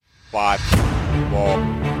5, 4, 3, 2,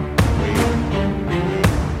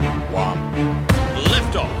 1.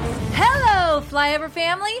 Liftoff. Hello, Flyover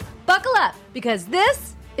family. Buckle up, because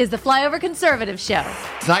this is the Flyover Conservative Show.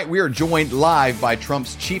 Tonight, we are joined live by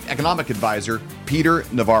Trump's chief economic advisor, Peter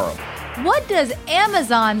Navarro. What does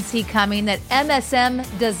Amazon see coming that MSM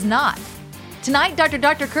does not? Tonight,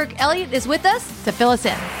 Dr. Kirk Elliott is with us to fill us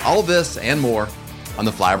in. All this and more on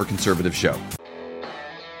the Flyover Conservative Show.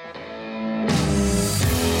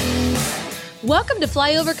 Welcome to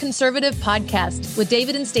Flyover Conservative Podcast with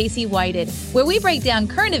David and Stacy Whited, where we break down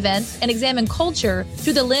current events and examine culture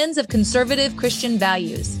through the lens of conservative Christian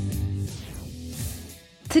values.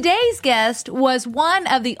 Today's guest was one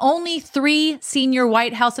of the only 3 senior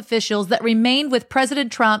White House officials that remained with President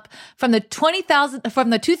Trump from the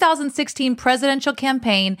 2016 presidential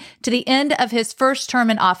campaign to the end of his first term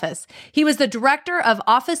in office. He was the director of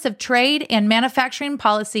Office of Trade and Manufacturing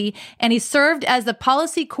Policy, and he served as the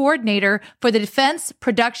policy coordinator for the Defense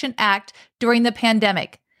Production Act during the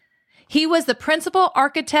pandemic. He was the principal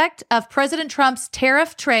architect of President Trump's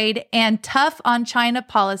tariff, trade, and tough on China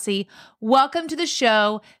policy. Welcome to the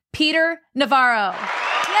show, Peter Navarro.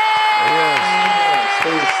 Yay!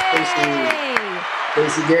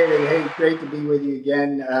 Stacey David, hey, great to be with you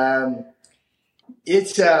again.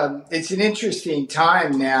 It's an interesting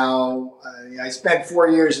time now. I spent 4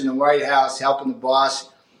 years in the White House helping the boss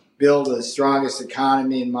build the strongest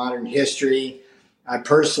economy in modern history. I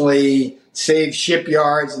personally saved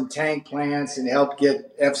shipyards and tank plants and helped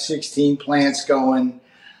get F-16 plants going.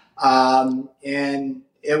 And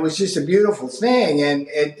it was just a beautiful thing. And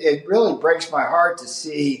it really breaks my heart to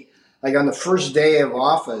see, like on the first day of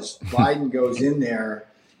office, Biden goes in there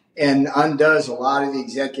and undoes a lot of the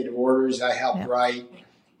executive orders I helped write.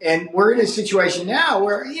 And we're in a situation now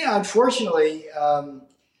where, unfortunately,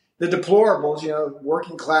 the deplorables,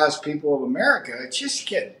 working class people of America, just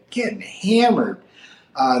getting hammered.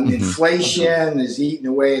 Inflation is eating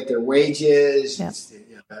away at their wages. Yep.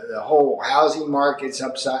 The whole housing market's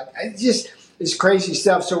upside. It's crazy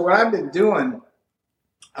stuff. So what I've been doing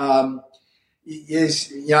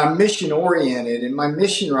is, I'm mission oriented, and my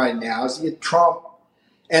mission right now is to get Trump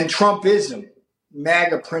and Trumpism,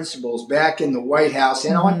 MAGA principles back in the White House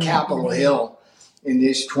and on Capitol Hill in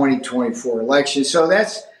this 2024 election. So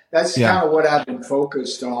that's kind of what I've been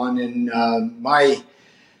focused on, and my.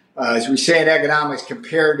 As we say in economics,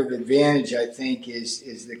 comparative advantage, I think,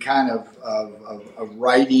 is the kind of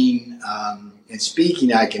writing and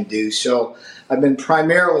speaking I can do. So I've been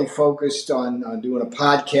primarily focused on doing a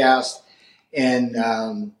podcast. And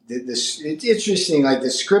it's interesting, like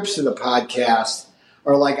the scripts of the podcast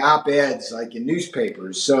are like op-eds, like in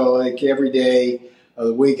newspapers. So like every day of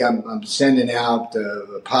the week, I'm sending out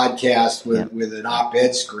a podcast with an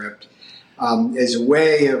op-ed script as a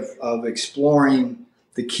way of exploring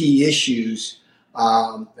the key issues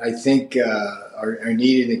I think are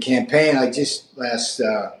needed in the campaign. I just last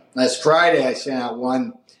Friday I sent out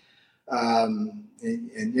one,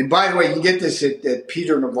 and by the way, you can get this at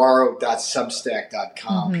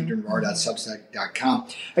peternavarro.substack.com. peternavarro.substack.com.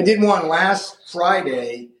 I did one last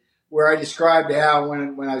Friday where I described how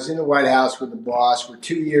when I was in the White House with the boss, we're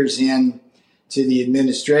 2 years in to the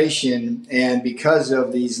administration, and because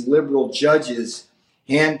of these liberal judges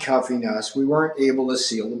handcuffing us, we weren't able to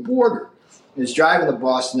seal the border. It was driving the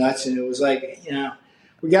boss nuts, and it was like,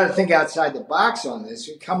 we got to think outside the box on this.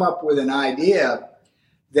 We come up with an idea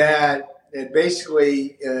that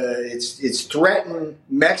basically it's threatened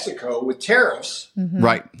Mexico with tariffs. Mm-hmm.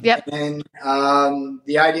 Right. Yep. And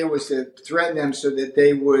the idea was to threaten them so that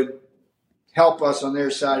they would help us on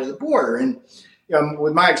their side of the border. And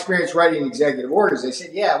with my experience writing executive orders, they said,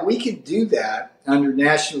 yeah, we can do that under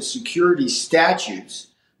national security statutes,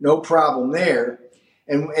 no problem there.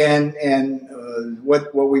 And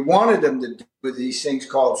what we wanted them to do with these things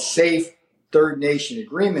called safe third nation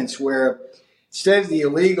agreements, where instead of the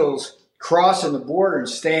illegals crossing the border and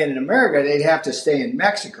staying in America, they'd have to stay in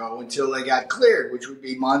Mexico until they got cleared, which would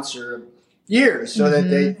be months or years, so that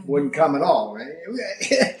they wouldn't come at all. Right?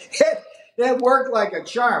 That worked like a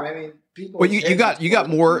charm. I mean, people. Well, you got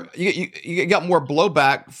more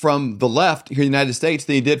blowback from the left here in the United States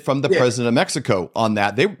than you did from the president of Mexico on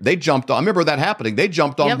that. They jumped on. I remember that happening. They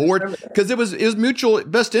jumped on board because it was mutual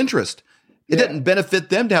best interest. It didn't benefit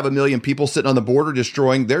them to have 1 million people sitting on the border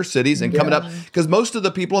destroying their cities and coming up, because most of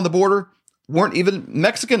the people on the border weren't even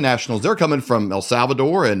Mexican nationals. They're coming from El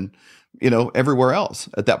Salvador and everywhere else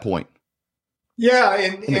at that point. Yeah,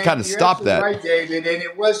 and they kind of stopped that. Right, David. And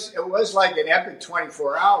it was like an epic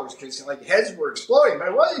 24 hours because like heads were exploding, but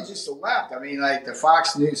it wasn't just the left. I mean, like the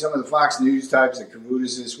Fox News, some of the Fox News types, the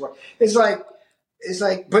Cavutas, it's like it's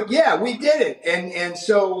like, but yeah, we did it. And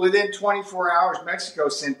so within 24 hours, Mexico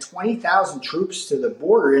sent 20,000 troops to the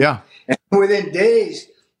border. And, and within days,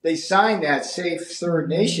 they signed that safe third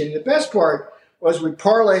nation. The best part was we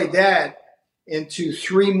parlayed that into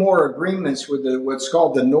 3 more agreements with what's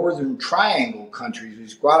called the Northern Triangle countries, which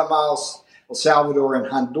is Guatemala, El Salvador, and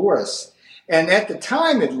Honduras. And at the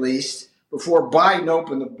time, at least, before Biden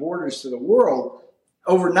opened the borders to the world,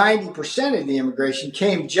 over 90% of the immigration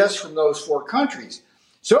came just from those 4 countries.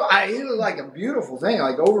 So it was like a beautiful thing.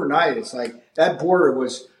 Like overnight, it's like that border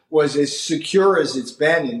was as secure as it's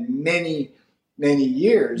been in many, many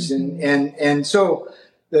years. And so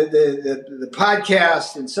the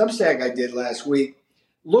podcast and Substack I did last week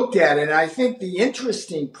looked at it. And I think the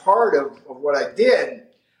interesting part of what I did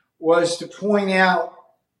was to point out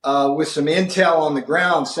with some intel on the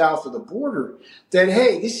ground south of the border that,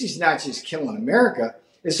 hey, this is not just killing America.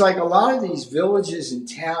 It's like a lot of these villages and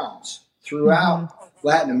towns throughout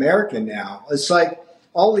Latin America now. It's like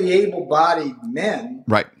all the able-bodied men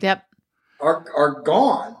are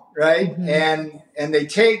gone, right? And they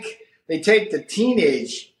take the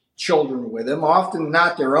teenage children with them, often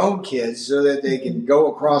not their own kids, so that they can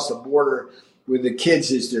go across the border with the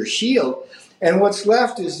kids as their shield. And what's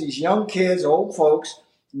left is these young kids, old folks,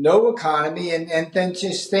 no economy, and then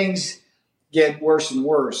just things get worse and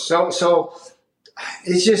worse. So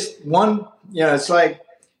it's just one, it's like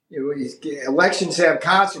elections have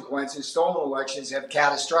consequences. Stolen elections have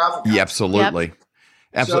catastrophic consequences. Yeah, absolutely. Yep.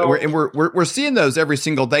 Absolutely. So, and we're seeing those every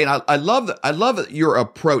single day. And I love your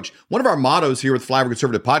approach. One of our mottos here with Flyover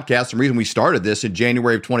Conservative Podcast, the reason we started this in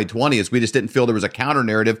January of 2020 is we just didn't feel there was a counter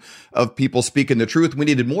narrative of people speaking the truth. We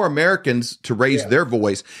needed more Americans to raise their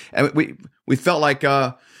voice. And we felt like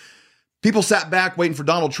people sat back waiting for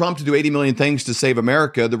Donald Trump to do 80 million things to save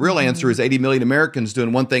America. The real answer is 80 million Americans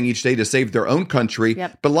doing one thing each day to save their own country.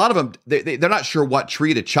 Yep. But a lot of them, they're not sure what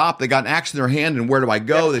tree to chop. They got an axe in their hand, and where do I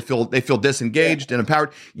go? They feel disengaged and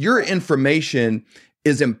empowered. Your information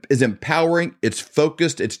is empowering. It's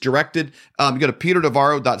focused. It's directed. You go to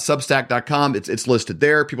peternavarro.substack.com. It's listed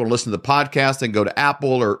there. People listen to the podcast. They can go to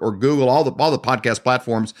Apple or Google, all the podcast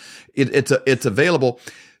platforms. It's available.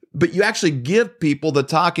 But you actually give people the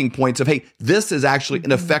talking points of, hey, this is actually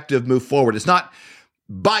an effective move forward. It's not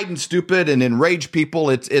Biden stupid and enrage people.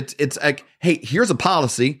 It's like, hey, here's a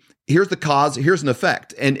policy, here's the cause, here's an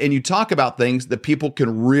effect. And you talk about things that people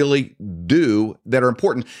can really do that are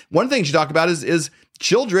important. One of the things you talk about is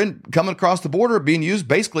children coming across the border being used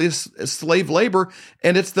basically as slave labor.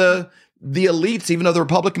 And it's the elites, even of the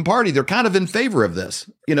Republican Party, they're kind of in favor of this,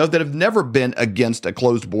 that have never been against a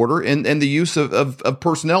closed border and the use of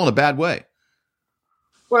personnel in a bad way.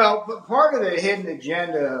 Well, but part of the hidden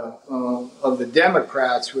agenda of the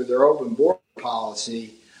Democrats with their open border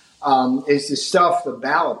policy is to stuff the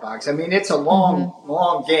ballot box. I mean, it's a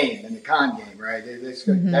long game in the con game, right?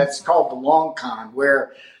 That's called the long con,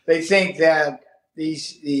 where they think that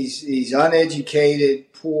these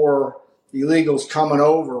uneducated, poor illegals coming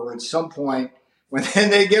over at some point, when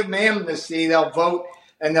they give them amnesty, they'll vote,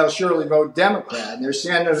 and they'll surely vote Democrat. And they're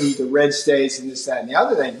sending them to red states and this, that, and the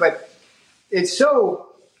other thing. But it's so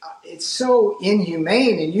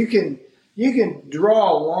inhumane, and you can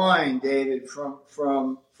draw a line, David, from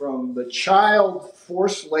the child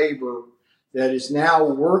forced labor that is now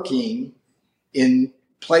working in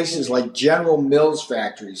places like General Mills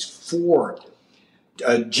factories, Ford,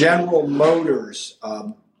 General Motors,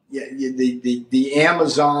 the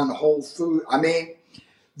Amazon, Whole Food. I mean,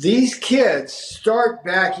 these kids start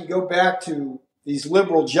back. You go back to these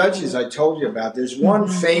liberal judges I told you about. There's one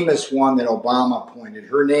famous one that Obama appointed.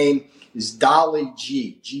 Her name is Dolly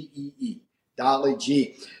G. G-E-E. Dolly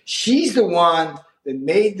G. She's the one that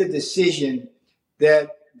made the decision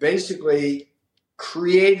that basically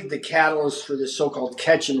created the catalyst for the so-called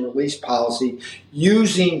catch and release policy,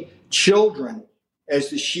 using children as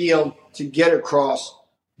the shield to get across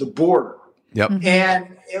the border. Yep.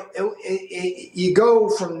 And you go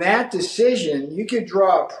from that decision, you could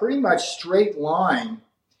draw a pretty much straight line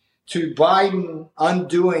to Biden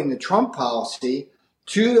undoing the Trump policy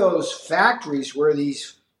to those factories where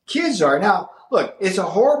these kids are. Now, look, it's a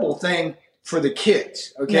horrible thing for the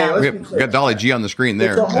kids. Okay, yeah. We got Dolly G on the screen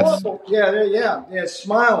there. It's a horrible,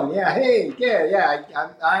 smiling. Yeah, hey,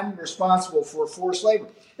 I'm responsible for forced labor.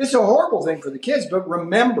 It's a horrible thing for the kids, but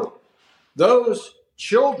remember, those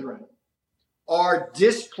children are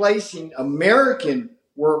displacing American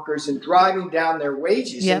workers and driving down their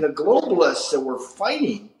wages. Yep. And the globalists that we're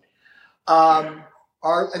fighting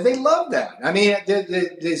they love that. I mean,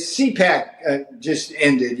 the CPAC just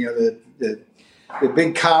ended. The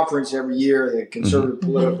big conference every year, the conservative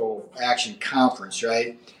political Action Conference,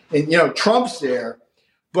 right? And Trump's there,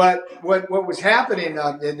 but what was happening in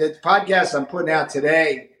the podcast I'm putting out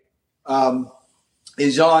today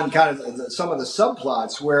is on kind of some of the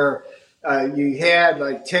subplots where you had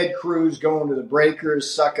like Ted Cruz going to the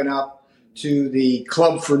breakers, sucking up to the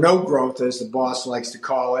Club for No Growth, as the boss likes to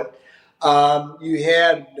call it. You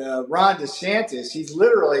had Ron DeSantis. He's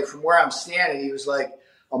literally, from where I'm standing, he was like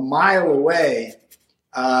a mile away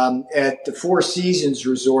at the Four Seasons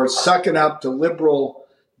Resort, sucking up to liberal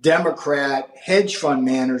Democrat hedge fund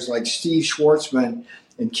managers like Steve Schwarzman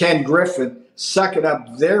and Ken Griffin, sucking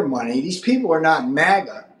up their money. These people are not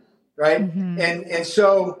MAGA, right? Mm-hmm. And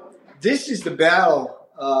so this is the battle,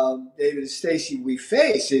 David and Stacey, we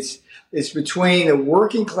face. It's between the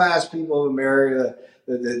working class people of America,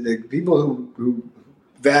 the people who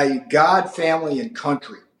value God, family, and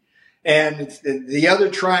country. And the other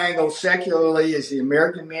triangle secularly is the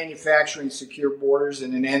American manufacturing, secure borders,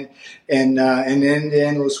 and an end to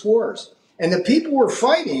endless wars. And the people we're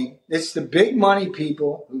fighting, it's the big money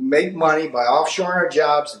people who make money by offshoring our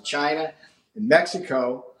jobs in China and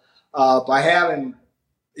Mexico, by having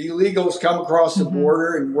illegals come across the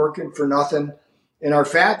border and working for nothing in our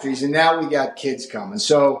factories. And now we got kids coming.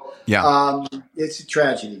 So it's a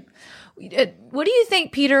tragedy. What do you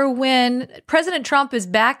think, Peter, when President Trump is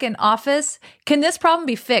back in office, can this problem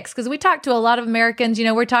be fixed? Because we talk to a lot of Americans,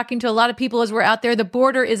 we're talking to a lot of people as we're out there. The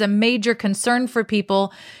border is a major concern for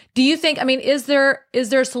people. Do you think, is there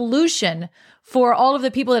a solution for all of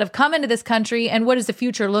the people that have come into this country, and what does the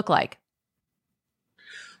future look like?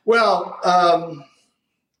 Well, I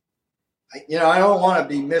don't want to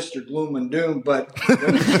be Mr. Gloom and Doom, but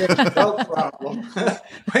when you say the problem,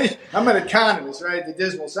 I'm an economist, right? The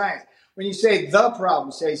dismal science. When you say the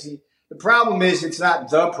problem, Stacey, the problem is it's not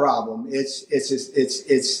the problem. It's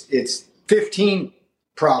 15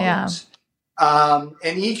 problems, and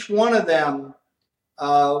each one of them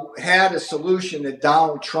had a solution that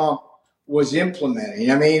Donald Trump was implementing.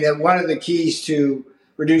 One of the keys to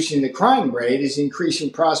reducing the crime rate is increasing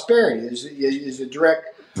prosperity. Is a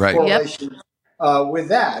direct correlation with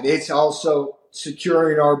that. It's also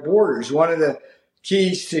securing our borders. One of the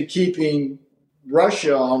keys to keeping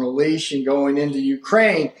Russia on a leash and going into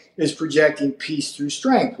Ukraine is projecting peace through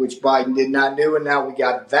strength, which Biden did not do, and now we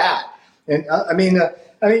got that. And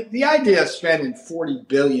the idea of spending $40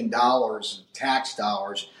 billion of tax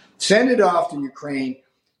dollars, send it off to Ukraine,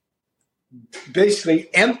 basically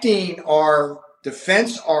emptying our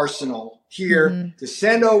defense arsenal here to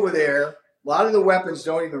send over there. A lot of the weapons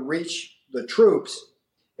don't even reach the troops.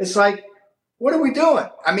 It's like, what are we doing?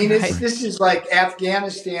 This is like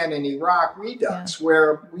Afghanistan and Iraq redux,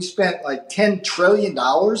 where we spent like $10 trillion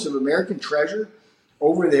of American treasure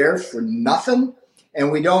over there for nothing,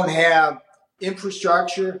 and we don't have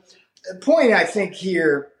infrastructure. The point, I think,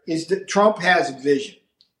 here is that Trump has a vision.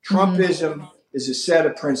 Trumpism is a set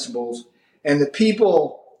of principles, and the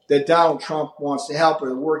people that Donald Trump wants to help are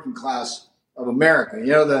the working class of America.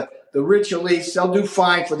 The rich elites, they'll do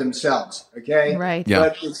fine for themselves, okay? Right. Yeah.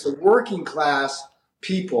 But it's the working class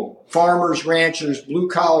people, farmers, ranchers,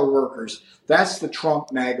 blue-collar workers. That's the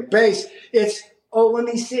Trump MAGA base. It's, let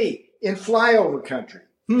me see, in flyover country.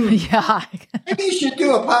 Yeah. Maybe you should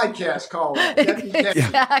do a podcast called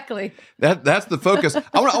Exactly. That's the focus.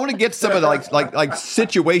 I want to get some of the like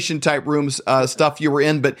situation type rooms stuff you were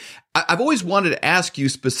in, but I've always wanted to ask you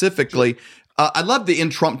specifically. I love the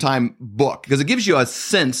In Trump Time book because it gives you a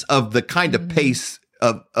sense of the kind of pace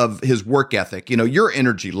of his work ethic. Your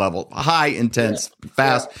energy level, high, intense,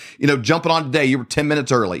 fast. Jumping on today, you were 10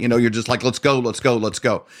 minutes early. You're just like, let's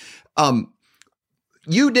go.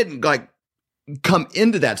 You didn't come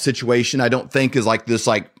into that situation, I don't think, is like this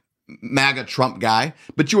MAGA Trump guy,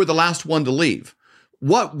 but you were the last one to leave.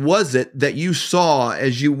 What was it that you saw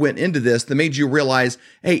as you went into this that made you realize,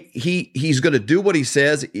 hey, he's going to do what he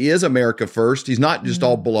says? He is America first. He's not just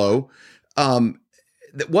all blow.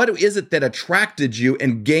 What is it that attracted you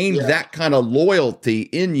and gained that kind of loyalty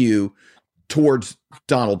in you towards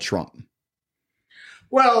Donald Trump?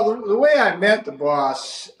 Well, the way I met the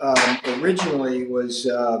boss originally was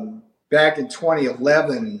back in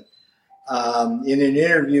 2011 in an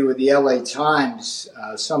interview with the LA Times.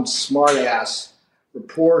 Some smart-ass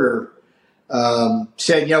reporter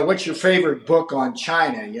said, what's your favorite book on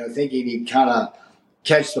China? Thinking he'd kind of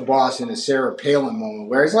catch the boss in a Sarah Palin moment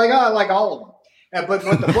where he's like, I like all of them. But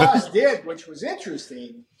what the boss did, which was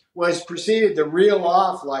interesting, was proceeded to reel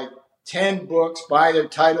off like 10 books by their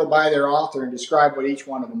title, by their author, and describe what each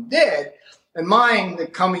one of them did. And mine, The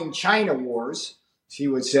Coming China Wars, he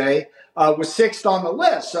would say, was sixth on the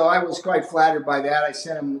list. So I was quite flattered by that. I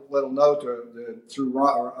sent him a little note through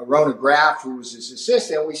Rona Graff, who was his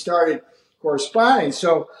assistant. We started corresponding.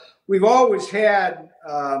 So we've always had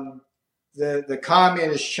the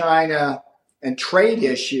communist China and trade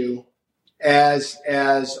issue as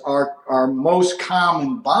our most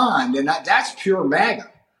common bond, and that's pure MAGA.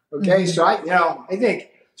 Okay, so I think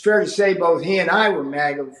it's fair to say both he and I were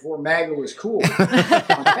MAGA before MAGA was cool,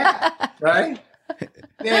 right?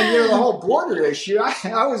 And the whole border issue.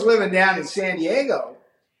 I was living down in San Diego,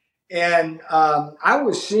 and I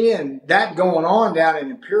was seeing that going on down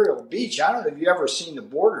in Imperial Beach. I don't know if you've ever seen the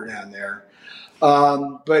border down there,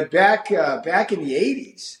 but back in the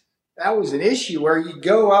 80s, that was an issue where you'd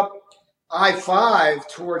go up I-5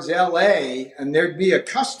 towards L.A. and there'd be a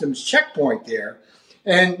customs checkpoint there.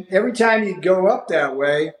 And every time you'd go up that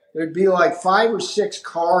way, there'd be like 5 or 6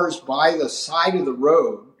 cars by the side of the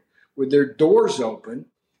road with their doors open,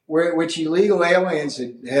 which illegal aliens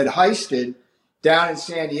had heisted down in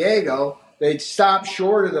San Diego. They'd stop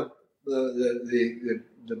short of the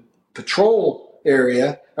patrol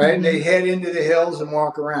area, right? And they'd head into the hills and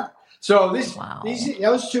walk around. So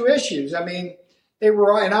those two issues, I mean, they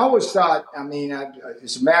were, and I always thought, I mean,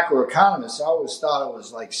 as a macroeconomist, I always thought it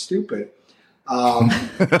was like stupid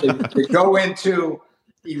to go into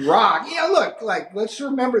Iraq. Look, let's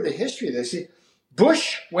remember the history of this.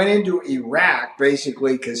 Bush went into Iraq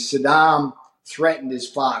basically because Saddam threatened his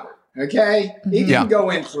father. Okay, he didn't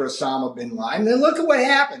go in for Osama bin Laden. Then look at what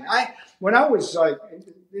happened. When I was like,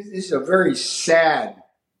 this is a very sad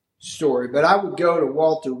story, but I would go to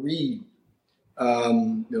Walter Reed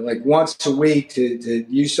like once a week to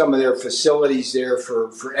use some of their facilities there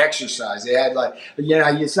for exercise. They had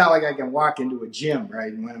it's not like I can walk into a gym,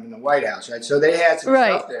 right, when I'm in the White House, right? So they had some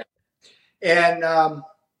stuff there. And,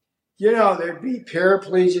 there'd be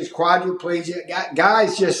paraplegics, quadriplegic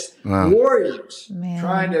guys, just warriors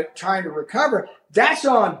trying to recover. That's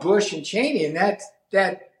on Bush and Cheney. And that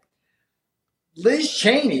Liz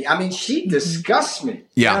Cheney, I mean, she disgusts me.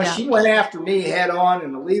 She went after me head on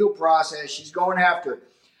in the legal process. She's going after.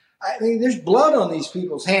 I mean, there's blood on these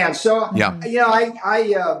people's hands. So I'm like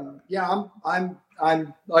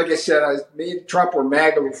I said, me and Trump were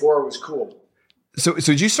MAGA before it was cool. So as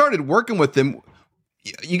you started working with them,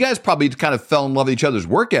 you guys probably kind of fell in love with each other's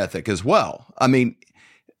work ethic as well. I mean,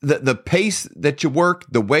 the pace that you work,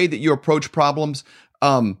 the way that you approach problems.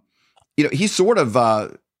 He's sort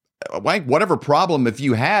of. Whatever problem, if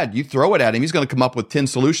you throw it at him, he's going to come up with 10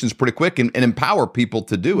 solutions pretty quick and empower people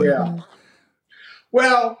to do it. Yeah.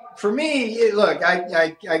 Well, for me, look,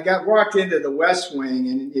 I got walked into the West Wing,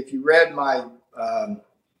 and if you read my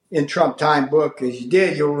In Trump Time book, as you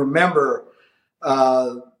did, you'll remember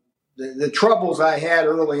the troubles I had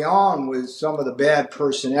early on with some of the bad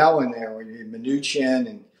personnel in there, Mnuchin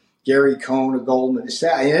and Gary Cohn of Goldman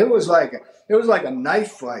Sachs. It was like a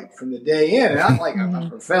knife fight from the day in. And I'm like a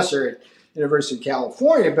professor at University of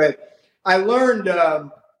California, but I learned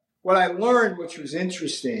what I learned, which was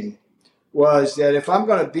interesting, was that if I'm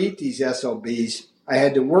going to beat these SOBs, I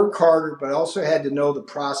had to work harder, but also had to know the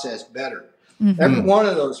process better. Every one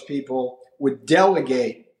of those people would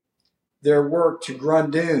delegate their work to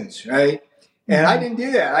Grundoons, right? And I didn't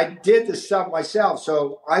do that. I did the stuff myself.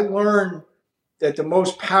 So I learned that the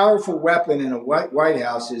most powerful weapon in a White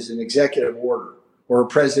House is an executive order or a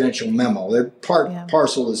presidential memo. They're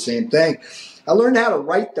parcel of the same thing. I learned how to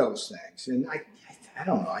write those things. And I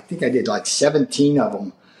don't know, I think I did like 17 of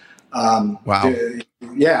them. Wow. I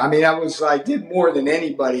did more than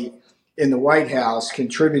anybody in the White House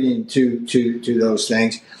contributing to those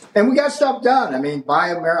things. And we got stuff done. I mean,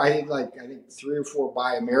 I did I think 3 or 4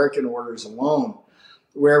 Buy American orders alone,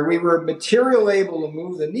 where we were material able to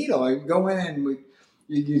move the needle. I'd go in and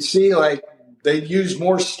you'd see they'd use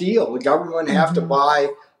more steel. The government would have to buy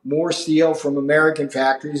more steel from American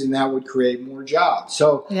factories, and that would create more jobs.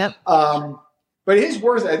 So, but his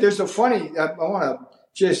worth. There's a funny. I want to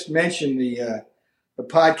just mention the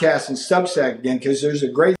podcast and Substack again, because there's a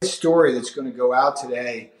great story that's going to go out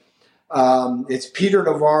today. It's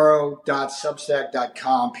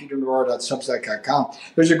peternavarro.substack.com, peternavarro.substack.com.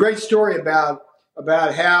 There's a great story about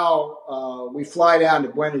how we fly down to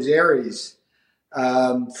Buenos Aires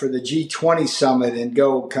for the G20 summit and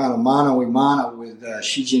go kind of mano a mano with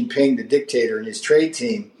Xi Jinping, the dictator, and his trade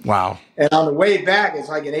team. Wow. And on the way back, it's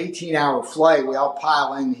like an 18-hour flight. We all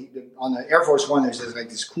pile in. On the Air Force One, there's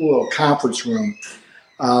this cool little conference room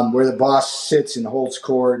where the boss sits and holds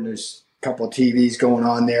court, and there's a couple of TVs going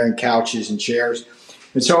on there and couches and chairs.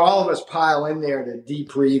 And so all of us pile in there to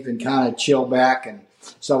debrief and kind of chill back and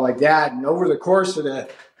stuff like that. And over the course of the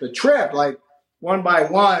trip, one by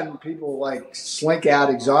one, people like slink out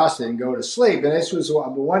exhausted and go to sleep. And this was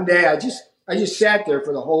one day I just sat there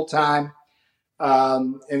for the whole time.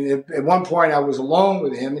 And at one point I was alone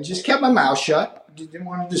with him and just kept my mouth shut. Didn't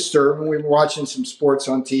want to disturb him. We were watching some sports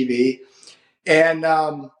on TV. And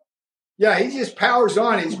he just powers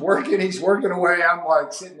on. He's working away. I'm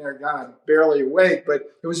like sitting there kind of barely awake.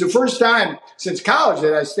 But it was the first time since college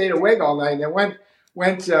that I stayed awake all night. And then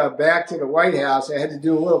went back to the White House. I had to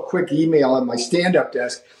do a little quick email at my stand-up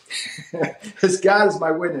desk. As God is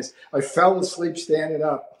my witness, I fell asleep standing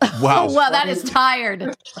up. Wow. Well, that is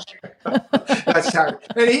tired. That's tired.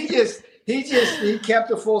 And he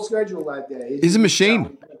kept a full schedule that day. He's a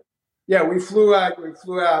machine. Yeah, we flew out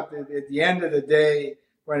at the end of the day,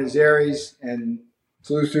 Buenos Aires, and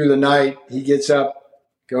flew through the night. He gets up,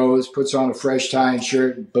 goes, puts on a fresh tie and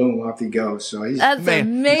shirt, and boom, off he goes. So that's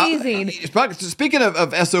amazing. Speaking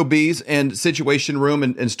of SOBs and Situation Room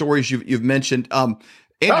and stories you've mentioned,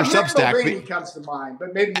 Andrew Substack. Brady comes to mind,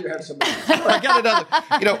 but maybe you have some. I got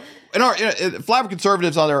another. In our Flyover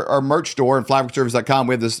Conservatives on our merch store and flyoverconservatives.com,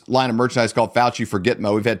 we have this line of merchandise called Fauci for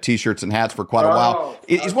Gitmo. We've had T-shirts and hats for quite a while.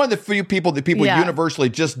 He's one of the few people that universally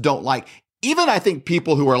just don't like. Even I think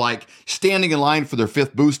people who are like standing in line for their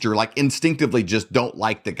fifth booster, like instinctively just don't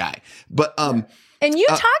like the guy. But and you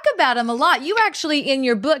talk about him a lot. You actually, in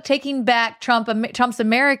your book, Taking Back Trump's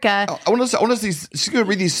America. I want to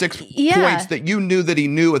read these 6 points that you knew that he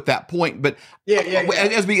knew at that point. But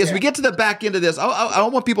as we get to the back end of this, I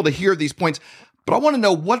don't want people to hear these points, but I want to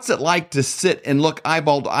know what's it like to sit and look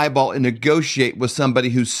eyeball to eyeball and negotiate with somebody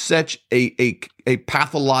who's such a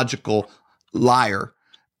pathological liar.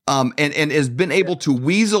 And has been able to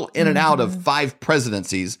weasel in and out of 5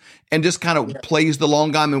 presidencies and just kind of plays the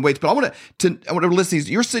long game and waits. But I want to list these.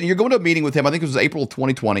 You're going to a meeting with him. I think it was April of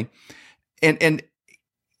 2020, and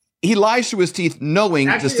he lies through his teeth, knowing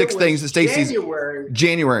the 6 things that Stacey's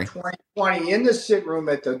January 2020 in the sit room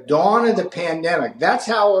at the dawn of the pandemic. That's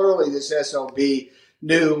how early this SOB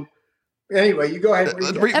knew. Anyway, you go ahead and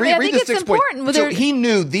read the 6 points. So he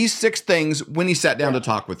knew these 6 things when he sat down to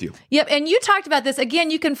talk with you. Yep, and you talked about this.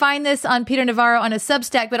 Again, you can find this on Peter Navarro on his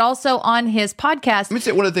Substack, but also on his podcast. Let me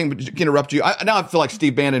say one other thing, but to interrupt you. Now I feel like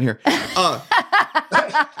Steve Bannon here. You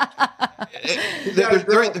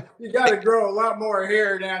got to grow a lot more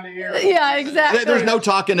hair down to here. Yeah, exactly. There's no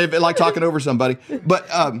talking over somebody. But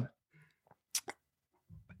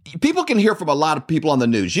people can hear from a lot of people on the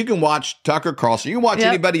news. You can watch Tucker Carlson. You can watch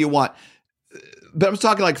anybody you want. But I'm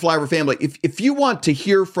talking like Flyover family. If you want to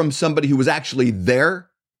hear from somebody who was actually there,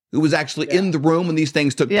 who was actually in the room when these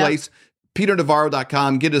things took place,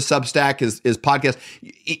 PeterNavarro.com, get his Substack, his podcast.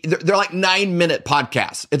 They're like 9-minute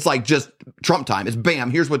podcasts. It's like just Trump time. It's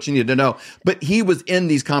bam, here's what you need to know. But he was in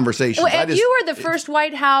these conversations. Well, and you were the first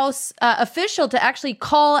White House official to actually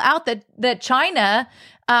call out that China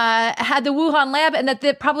had the Wuhan lab and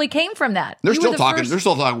that probably came from that. They're still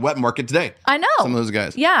talking wet market today. I know. Some of those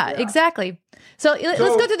guys. Yeah. Exactly. So let's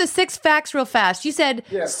go through the 6 facts real fast. You said,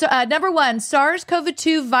 number 1,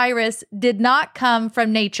 SARS-CoV-2 virus did not come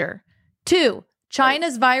from nature. 2,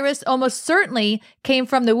 China's virus almost certainly came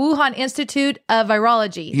from the Wuhan Institute of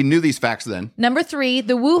Virology. He knew these facts then. Number 3,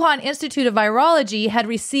 the Wuhan Institute of Virology had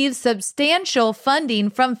received substantial funding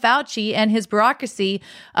from Fauci and his bureaucracy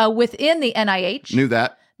within the NIH. Knew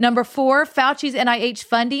that. Number 4, Fauci's NIH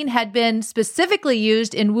funding had been specifically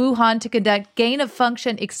used in Wuhan to conduct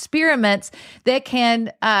gain-of-function experiments that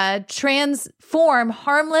can transform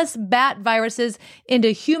harmless bat viruses into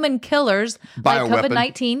human killers like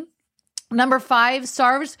COVID-19. Number 5,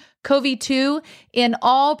 SARS-CoV-2, in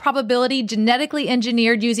all probability, genetically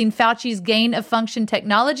engineered using Fauci's gain-of-function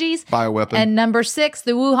technologies. Bioweapon. And number 6,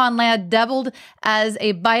 the Wuhan lab doubled as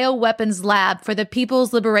a bioweapons lab for the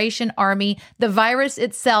People's Liberation Army. The virus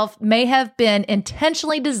itself may have been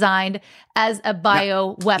intentionally designed as a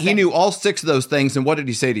bioweapon. He knew all 6 of those things, and what did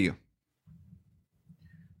he say to you?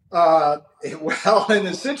 Well, in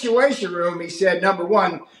the Situation Room, he said, number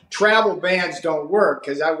 1, travel bans don't work,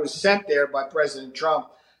 because I was sent there by President Trump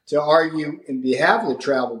to argue in behalf of the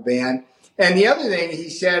travel ban. And the other thing he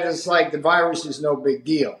said is like the virus is no big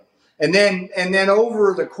deal. And then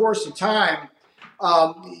over the course of time,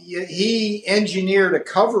 he engineered a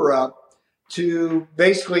cover up to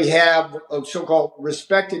basically have so-called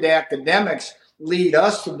respected academics lead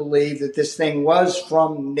us to believe that this thing was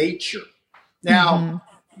from nature. Now,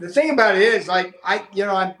 the thing about it is, like,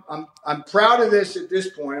 I'm proud of this at this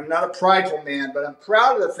point. I'm not a prideful man, but I'm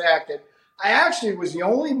proud of the fact that I actually was the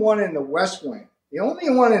only one in the West Wing, the only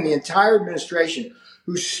one in the entire administration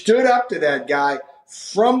who stood up to that guy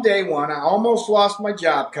from day one. I almost lost my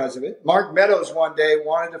job because of it. Mark Meadows one day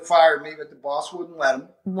wanted to fire me, but the boss wouldn't let him.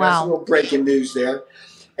 Wow. That's a little breaking news there.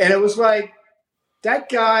 And it was like, that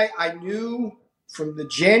guy I knew from the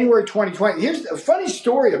January 2020. Here's a funny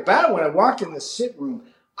story about it. When I walked in the sit room,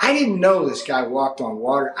 I didn't know this guy walked on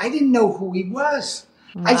water. I didn't know who he was.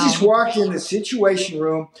 Wow. I just walked in the Situation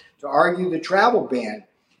Room to argue the travel ban.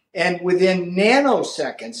 And within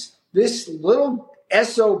nanoseconds, this little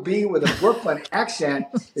SOB with a Brooklyn accent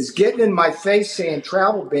is getting in my face saying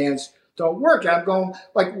travel bans don't work. And I'm going,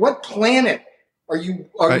 like, what planet are you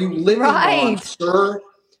living on, sir?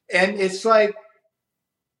 And it's like,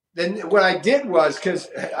 then what I did was, because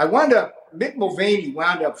Mick Mulvaney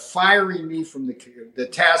wound up firing me from the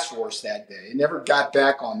task force that day. I never got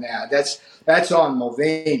back on that. That's on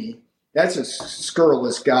Mulvaney. That's a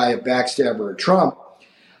scurrilous guy, a backstabber of Trump.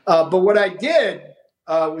 But what I did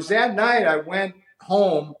was that night I went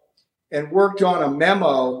home and worked on a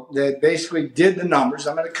memo that basically did the numbers.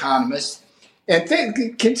 I'm an economist.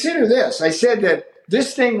 And consider this. I said that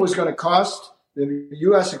this thing was going to cost the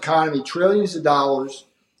U.S. economy trillions of dollars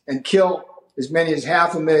and kill as many as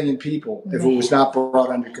 500,000 people if it was not brought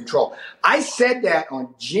under control. I said that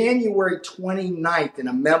on January 29th in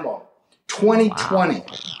a memo, 2020, wow.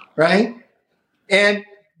 Right? And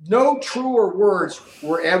no truer words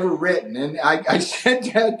were ever written. And I said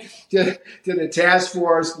that to the task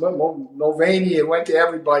force, Mulvaney, it went to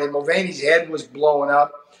everybody. Mulvaney's head was blowing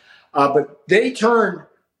up. But they turned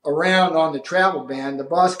around on the travel ban. The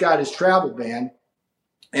boss got his travel ban.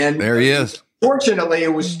 And there he is. Fortunately,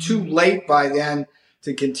 it was too late by then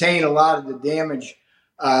to contain a lot of the damage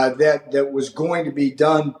that was going to be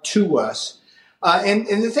done to us. And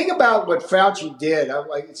the thing about what Fauci did,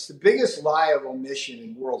 it's the biggest lie of omission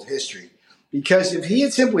in world history. Because if he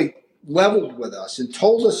had simply leveled with us and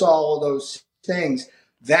told us all of those things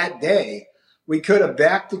that day, we could have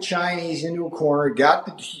backed the Chinese into a corner, got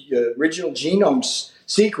the original genome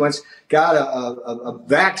sequence, got a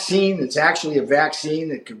vaccine that's actually a vaccine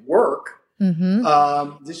that could work.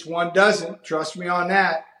 Mm-hmm. This one doesn't. Trust me on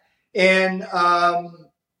that. And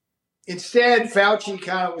instead, Fauci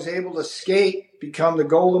kind of was able to skate, become the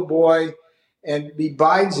golden boy, and be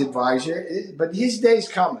Biden's advisor. But his day's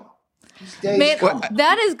coming.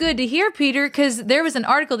 That is good to hear, Peter, because there was an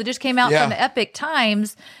article that just came out from the Epic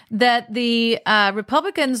Times that the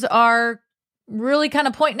Republicans are really kind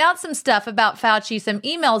of pointing out some stuff about Fauci, some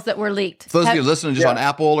emails that were leaked. For those of you listening just on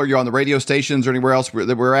Apple or you're on the radio stations or anywhere else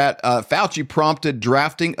that we're at, Fauci prompted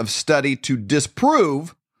drafting of study to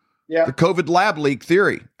disprove the COVID lab leak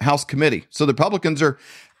theory, House committee. So the Republicans are,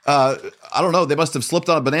 I don't know, they must have slipped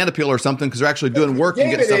on a banana peel or something because they're actually doing work and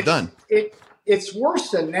getting stuff done. It's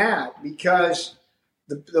worse than that because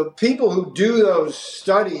the people who do those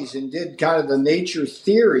studies and did kind of the nature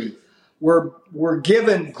theory were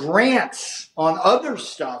given grants on other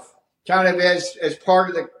stuff kind of as part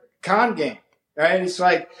of the con game, right? It's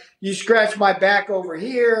like, you scratch my back over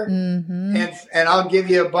here and I'll give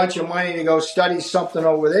you a bunch of money to go study something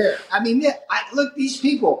over there. I mean, look, these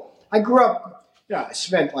people, I grew up, I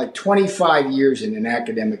spent like 25 years in an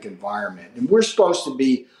academic environment, and we're supposed to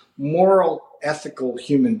be moral, ethical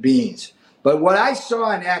human beings. But what I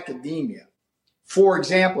saw in academia, for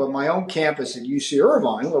example, at my own campus at UC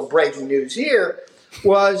Irvine, a little breaking news here,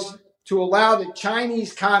 was to allow the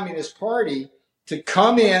Chinese Communist Party to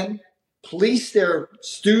come in, police their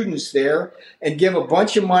students there, and give a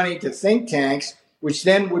bunch of money to think tanks, which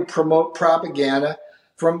then would promote propaganda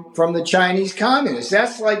from the Chinese communists.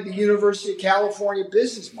 That's like the University of California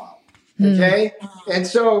business model, okay? And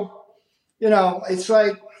so, it's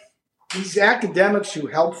like these academics who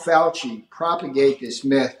help Fauci propagate this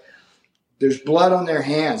myth, there's blood on their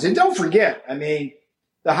hands. And don't forget, I mean,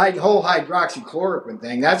 the whole hydroxychloroquine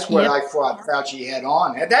thing, that's what I fought Fauci head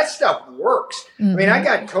on. And that stuff works. I mean, I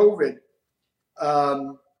got COVID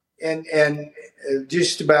and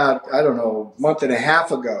just about, I don't know, a month and a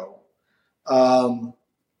half ago,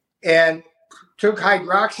 and took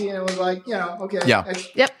hydroxy, and it was like, okay,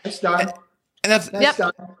 that's done. And that's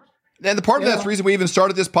done. And the part of that's the reason we even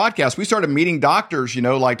started this podcast. We started meeting doctors,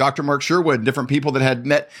 like Dr. Mark Sherwood, different people that had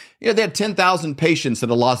met, they had 10,000 patients that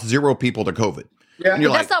had lost 0 people to COVID. Yeah. And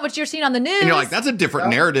that's not what you're seeing on the news. And you're like, that's a different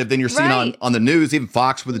narrative than you're seeing on the news, even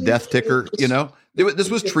Fox with the death ticker, This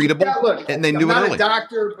was treatable, and they knew it early. I'm not a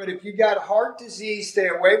doctor, but if you got heart disease, stay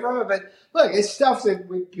away from it. But look, it's stuff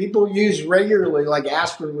that people use regularly, like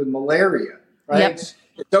aspirin with malaria, right? Yep.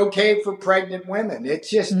 It's okay for pregnant women. It's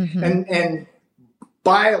just, and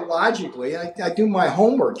biologically, I do my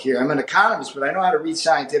homework here. I'm an economist, but I know how to read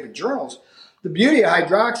scientific journals. The beauty of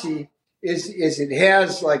hydroxy is it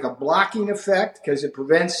has like a blocking effect because it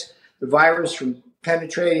prevents the virus from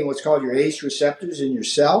penetrating what's called your ACE receptors in your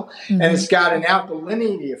cell. And it's got an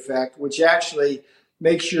alkalinity effect, which actually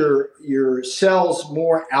makes your cells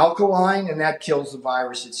more alkaline, and that kills the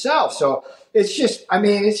virus itself. So it just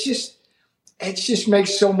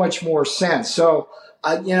makes so much more sense. So,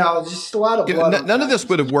 just a lot of blood. None of this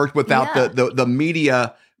would have worked without the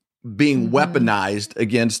media being weaponized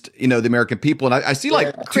against, the American people. And I see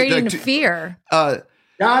creating fear.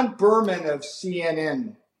 John Berman of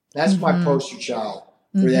CNN, that's my poster child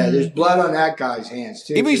for that. There's blood on that guy's hands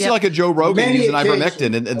too. Even you see like a Joe Rogan using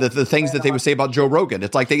ivermectin and the things that they would say about Joe Rogan.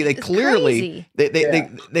 It's like they clearly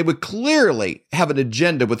they would clearly have an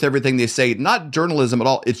agenda with everything they say. Not journalism at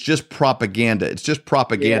all. It's just propaganda. It's just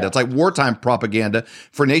propaganda. It's like wartime propaganda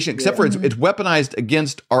for a nation, except for it's weaponized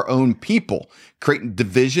against our own people, creating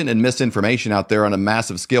division and misinformation out there on a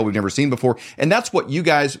massive scale we've never seen before. And that's what you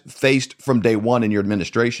guys faced from day one in your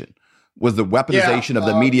administration, was the weaponization of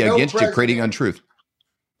the media against you, creating untruth.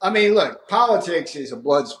 I mean, look, politics is a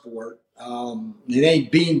blood sport. It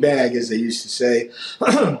ain't beanbag, as they used to say.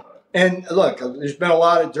 And look, there's been a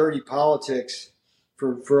lot of dirty politics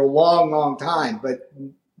for a long, long time, but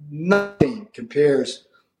nothing compares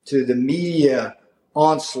to the media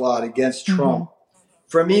onslaught against Trump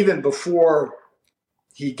from even before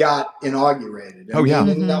he got inaugurated. I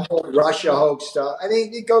mean, the whole Russia hoax stuff. I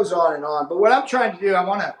mean, it goes on and on. But what I'm trying to do, I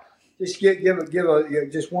want to just give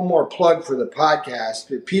just one more plug for the podcast,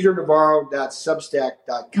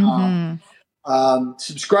 peternavarro.substack.com.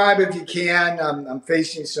 Subscribe if you can. I'm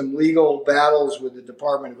facing some legal battles with the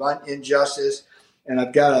Department of Injustice, and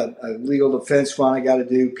I've got a legal defense fund I got to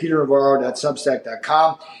do,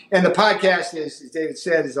 peternavarro.substack.com. And the podcast is, as David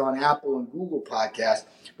said, is on Apple and Google Podcasts.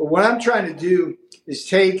 But what I'm trying to do is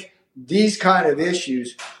take these kind of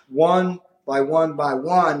issues one by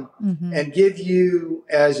one, and give you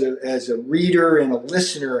as a reader and a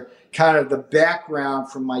listener kind of the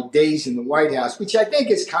background from my days in the White House, which I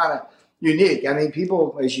think is kind of unique. I mean,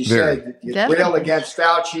 people, as you said, rail against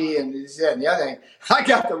Fauci and this, that, and the other thing. I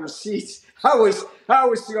got the receipts. I was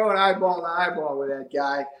going eyeball to eyeball with that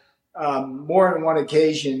guy more than one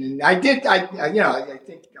occasion, and I think I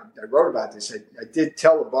wrote about this. I did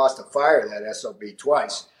tell the boss to fire that SOB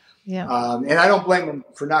twice. Yeah. And I don't blame him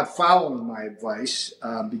for not following my advice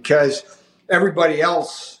because everybody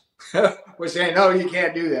else was saying, no, you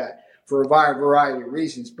can't do that for a variety of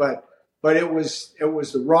reasons. But it was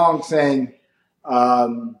the wrong thing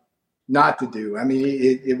not to do. I mean,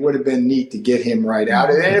 it would have been neat to get him right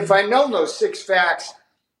out. And if I'd known those 6 facts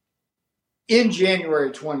in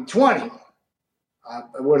January 2020, I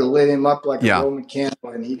would have lit him up like a Roman candle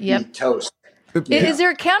and he'd be toast. Is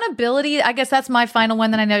there accountability? I guess that's my final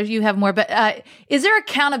one. Then I know you have more, but is there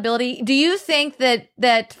accountability? Do you think that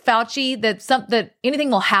Fauci, that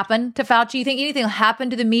anything will happen to Fauci? You think anything will happen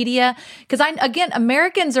to the media? Because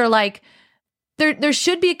Americans are like, there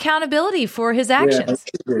should be accountability for his actions.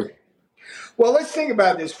 Yeah, well, let's think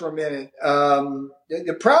about this for a minute.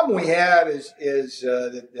 The problem we have is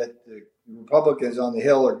that the Republicans on the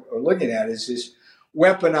Hill are looking at is this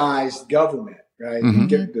weaponized government, right?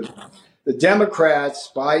 The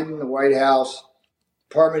Democrats, Biden, the White House,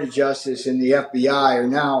 Department of Justice, and the FBI are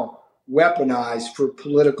now weaponized for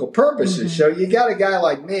political purposes. So you got a guy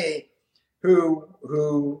like me who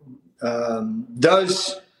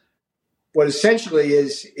does what essentially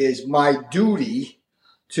is my duty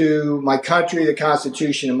to my country, the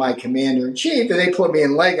Constitution, and my commander-in-chief, and they put me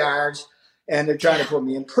in leg irons, and they're trying to put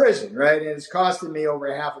me in prison, right? And it's costing me over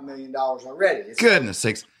 $500,000 already. Goodness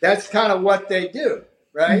sakes. That's kind of what they do,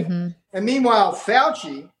 right? And meanwhile,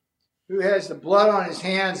 Fauci, who has the blood on his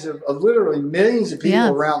hands of literally millions of people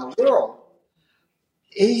around the world,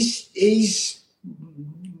 he's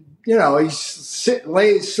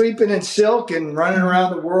sleeping in silk and running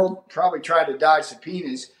around the world, probably trying to dodge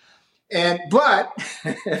subpoenas. But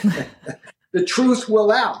the truth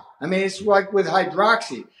will out. I mean, it's like with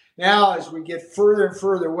hydroxy. Now, as we get further and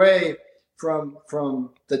further away from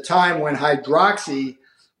the time when hydroxy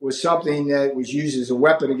was something that was used as a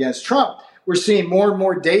weapon against Trump, we're seeing more and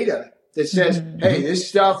more data that says, hey, this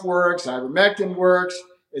stuff works, ivermectin works.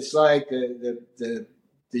 It's like the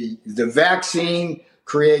vaccine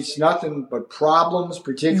creates nothing but problems,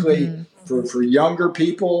 particularly for younger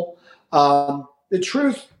people. The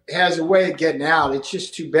truth has a way of getting out. It's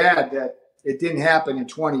just too bad that it didn't happen in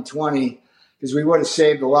 2020 because we would have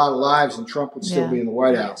saved a lot of lives and Trump would still be in the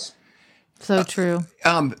White House. So true.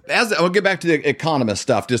 As I'll get back to the economist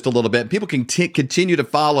stuff just a little bit. People can continue to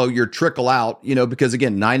follow your trickle out, because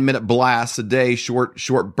again, 9-minute blasts a day,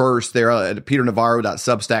 short bursts there at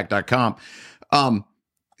peternavarro.substack.com.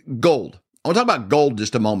 Gold. I want to talk about gold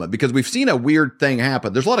just a moment because we've seen a weird thing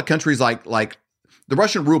happen. There's a lot of countries like the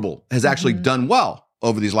Russian ruble has actually done well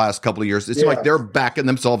over these last couple of years. It seems like they're backing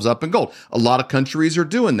themselves up in gold. A lot of countries are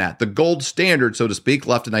doing that. The gold standard, so to speak,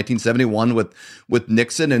 left in 1971 with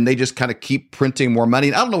Nixon, and they just kind of keep printing more money.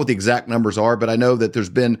 And I don't know what the exact numbers are, but I know that there's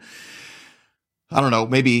been, I don't know,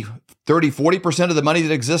 maybe 30-40% of the money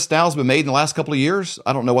that exists now has been made in the last couple of years.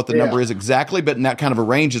 I don't know what the number is exactly, but in that kind of a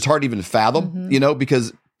range, it's hard even to fathom,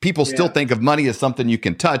 because people still think of money as something you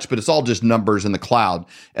can touch, but it's all just numbers in the cloud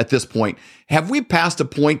at this point. Have we passed a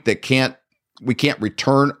point that we can't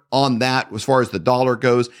return on that as far as the dollar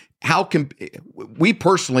goes? How can we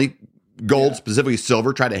personally, gold, specifically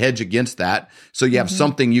silver, try to hedge against that so you have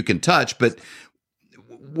something you can touch? But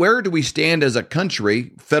where do we stand as a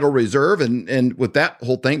country, Federal Reserve, and with that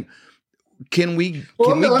whole thing? Can we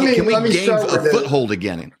gain a foothold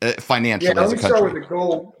again financially as a country? Let me start with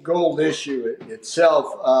the gold issue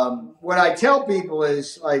itself. What I tell people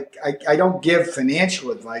is, like, I don't give financial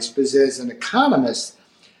advice, because as an economist,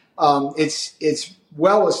 it's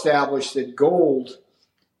well established that gold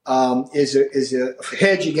is a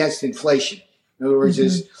hedge against inflation. In other words,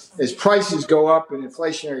 as prices go up in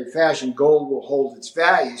inflationary fashion, gold will hold its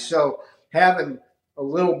value. So having a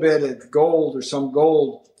little bit of gold or some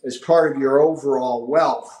gold as part of your overall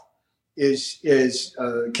wealth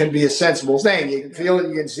can be a sensible thing. You can feel it,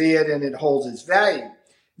 you can see it, and it holds its value. If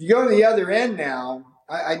you go to the other end now,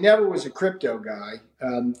 I never was a crypto guy.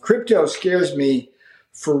 Crypto scares me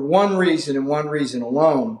for one reason and one reason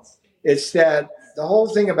alone. It's that the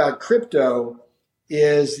whole thing about crypto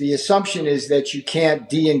is the assumption is that you can't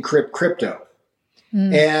de-encrypt crypto.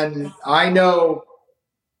 And I know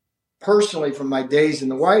personally from my days in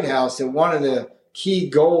the White House that one of the key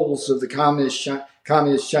goals of the Communist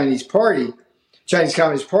Chinese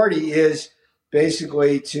Communist Party is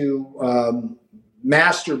basically to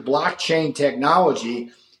master blockchain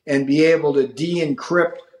technology and be able to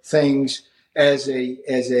de-encrypt things as a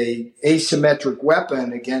asymmetric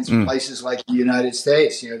weapon against places like the United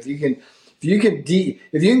States. If you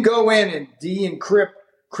can go in and de-encrypt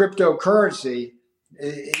cryptocurrency,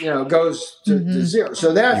 it goes to zero.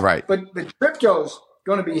 So that's right. But crypto's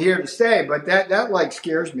going to be here to stay. But that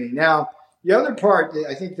scares me. Now, the other part,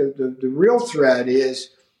 I think the real threat is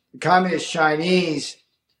the Communist Chinese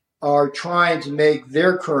are trying to make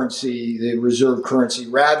their currency the reserve currency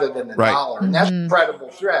rather than the dollar, and that's a credible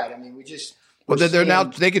threat. I mean,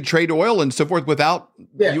 they could trade oil and so forth without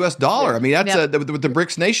the U.S. dollar. I mean, that's with the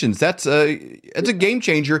BRICS nations. That's a game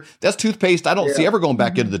changer. That's toothpaste I don't see ever going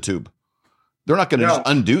back into the tube. They're not going to just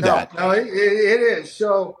undo that. No, it is.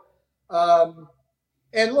 So,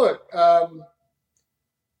 and look,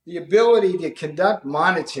 the ability to conduct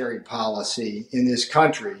monetary policy in this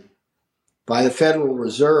country by the Federal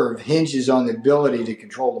Reserve hinges on the ability to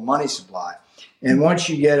control the money supply. And once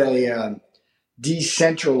you get a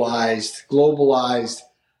decentralized, globalized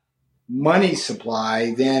money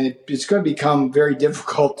supply, then it's going to become very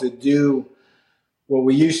difficult to do what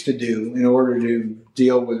we used to do in order to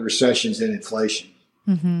deal with recessions and inflation.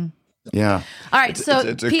 Yeah. All right.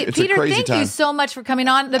 Peter, thank you so much for coming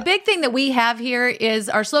on. The big thing that we have here is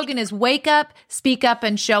our slogan is wake up, speak up,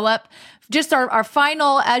 and show up. Just our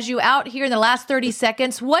final, as you out here in the last 30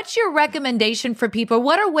 seconds, what's your recommendation for people?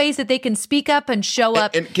 What are ways that they can speak up and show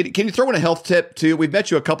up? And can you throw in a health tip too? We've met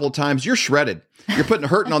you a couple of times. You're shredded. You're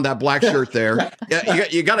hurting on that black shirt there. Yeah,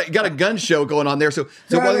 you got a gun show going on there. So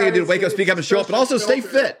one thing you do, wake up, speak up, and show up, but also stay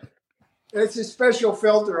fit. It's a special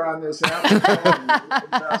filter on this.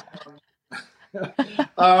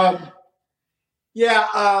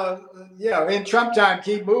 In Trump time,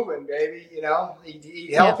 keep moving, baby. Eat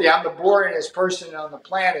healthy. I'm the boringest person on the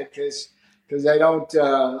planet because I don't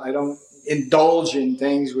indulge in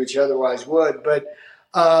things which otherwise would. But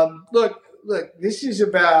look, this is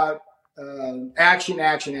about action.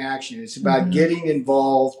 It's about getting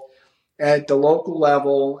involved at the local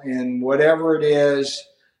level in whatever it is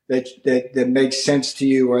that makes sense to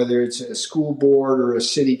you, whether it's a school board or a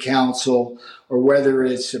city council, or whether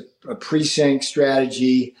it's a precinct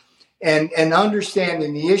strategy, and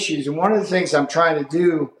understanding the issues. And one of the things I'm trying to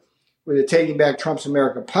do with the Taking Back Trump's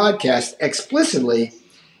America podcast explicitly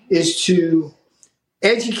is to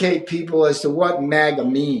educate people as to what MAGA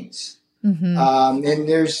means. And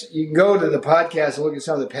you can go to the podcast and look at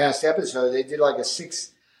some of the past episodes. They did like a 6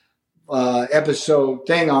 episode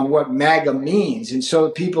thing on what MAGA means. And so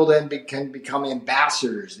people then can become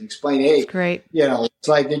ambassadors and explain, hey, great. It's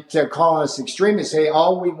like they're calling us extremists. Hey,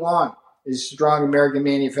 all we want is strong American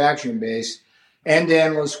manufacturing base and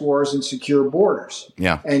endless wars and secure borders.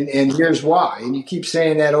 Yeah. And here's why. And you keep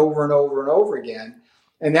saying that over and over and over again.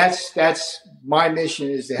 And that's my mission,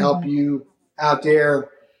 is to help you out there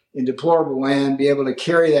in deplorable land be able to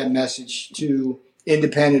carry that message to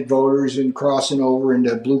independent voters and crossing over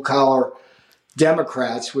into blue collar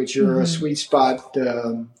Democrats, which are a sweet spot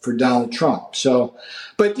for Donald Trump. So,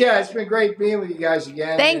 but yeah, it's been great being with you guys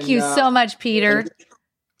again. Thank you so much, Peter.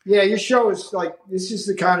 Yeah, your show is this is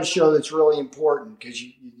the kind of show that's really important because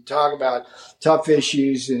you talk about tough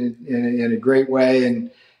issues in a great way.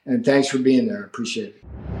 And thanks for being there. I appreciate it.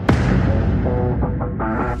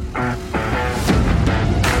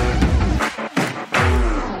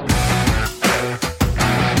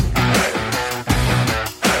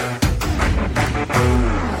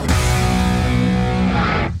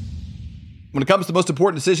 When it comes to the most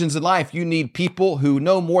important decisions in life, you need people who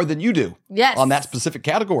know more than you do on that specific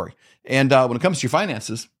category. And when it comes to your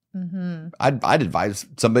finances, I'd advise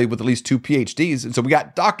somebody with at least 2 PhDs. And so we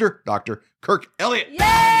got Dr. Kirk Elliott. Yay!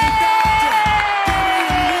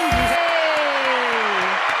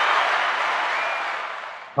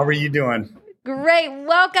 How are you doing? Great.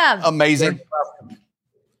 Welcome. Amazing.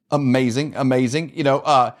 You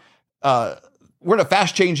know, we're in a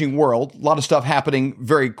fast-changing world. A lot of stuff happening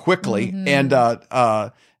very quickly, and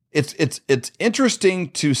it's interesting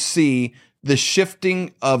to see the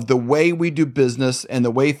shifting of the way we do business and the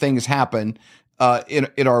way things happen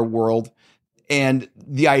in our world, and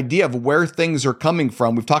the idea of where things are coming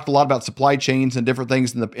from. We've talked a lot about supply chains and different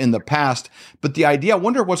things in the past, but the idea, I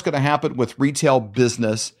wonder what's going to happen with retail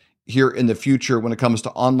business here in the future when it comes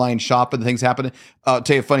to online shopping, things happening. I'll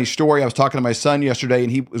tell you a funny story. I was talking to my son yesterday,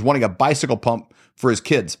 and he was wanting a bicycle pump for his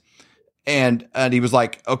kids. And he was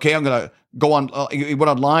like, okay, I'm going to go on. He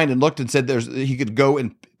went online and looked and said he could go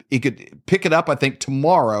and he could pick it up, I think,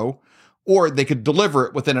 tomorrow, or they could deliver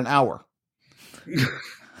it within an hour.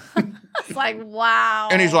 It's like, wow.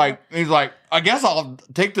 And he's like, I guess I'll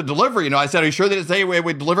take the delivery. You know, I said, are you sure that it's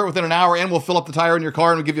we deliver it within an hour and we'll fill up the tire in your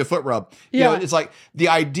car and we'll give you a foot rub? You know, it's like the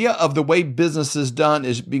idea of the way business is done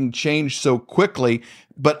is being changed so quickly,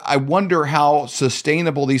 but I wonder how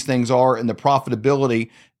sustainable these things are and the profitability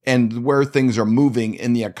and where things are moving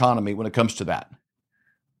in the economy when it comes to that.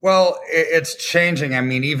 Well, it's changing. I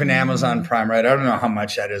mean, even Amazon Prime, right? I don't know how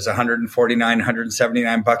much that is, $149,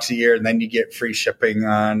 $179 a year. And then you get free shipping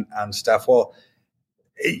on stuff. Well,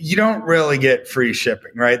 you don't really get free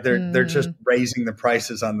shipping, right? They're just raising the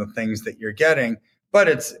prices on the things that you're getting, but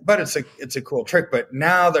it's a cool trick. But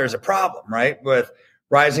now there's a problem, right? With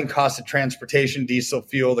rising cost of transportation, diesel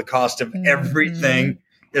fuel, the cost of everything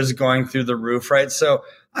is going through the roof, right? So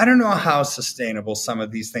I don't know how sustainable some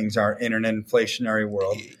of these things are in an inflationary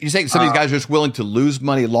world. You think some of these guys are just willing to lose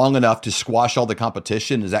money long enough to squash all the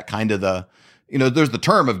competition? Is that kind of there's the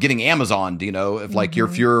term of getting Amazoned, if like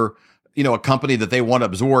if you're, a company that they want to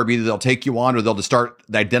absorb, either they'll take you on or they'll just start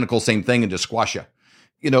the identical same thing and just squash you,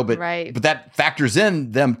 but that factors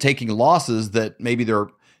in them taking losses that maybe they're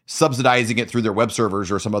subsidizing it through their web servers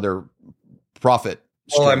or some other profit.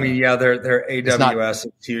 Well, I mean, yeah, their AWS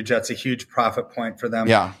is huge. That's a huge profit point for them.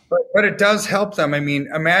 Yeah. But it does help them. I mean,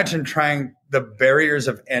 imagine trying the barriers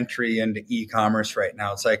of entry into e-commerce right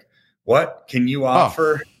now. It's like, what? Can you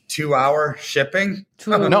offer 2-hour shipping?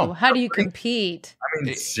 No. How do you compete? I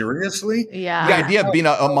mean, seriously? Yeah. The idea of being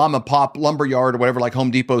a mom and pop lumber yard or whatever, like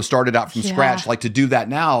Home Depot started out from scratch, like to do that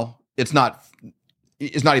now, it's not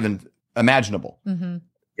even imaginable.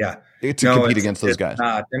 Yeah. To compete against those guys.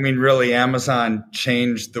 Not. I mean, really, Amazon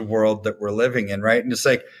changed the world that we're living in, right? And it's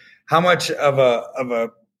like, how much of a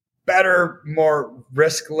better, more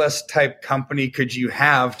riskless type company could you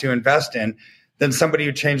have to invest in than somebody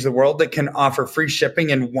who changed the world that can offer free shipping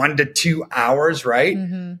in 1 to 2 hours, right?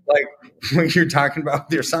 Like when you're talking about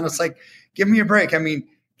with your son, it's like, give me a break. I mean,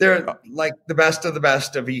 they're like the best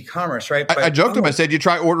of e-commerce, right? I joked to him. I said, you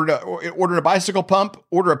try order a bicycle pump,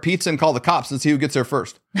 order a pizza, and call the cops and see who gets there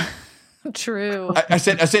first. True. I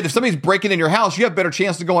said, if somebody's breaking in your house, you have a better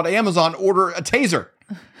chance to go on Amazon, order a taser,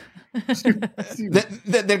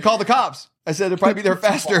 then call the cops. I said, they'll probably be there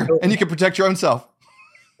faster, and you can protect your own self.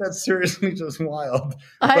 That's seriously just wild.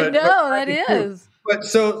 I know that is. But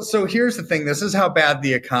so here's the thing. This is how bad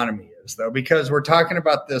the economy is, though, because we're talking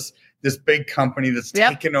about this big company that's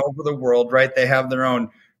taken over the world, right? They have their own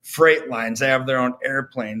freight lines. They have their own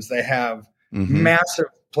airplanes. They have massive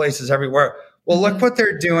places everywhere. Well, look what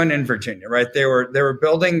they're doing in Virginia, right? They were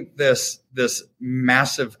building this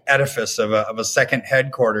massive edifice of a second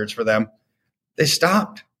headquarters for them. They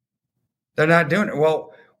stopped. They're not doing it.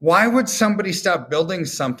 Well, why would somebody stop building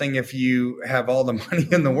something if you have all the money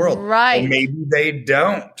in the world? Right. Well, maybe they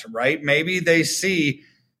don't, right? Maybe they see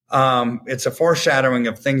it's a foreshadowing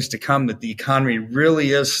of things to come that the economy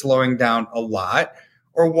really is slowing down a lot.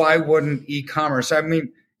 Or why wouldn't e-commerce? I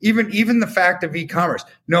mean, even the fact of e-commerce,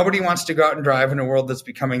 nobody wants to go out and drive in a world that's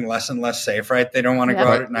becoming less and less safe, right? They don't want to go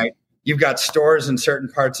out at night. You've got stores in certain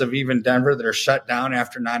parts of even Denver that are shut down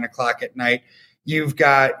after 9:00 at night. You've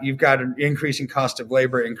got an increasing cost of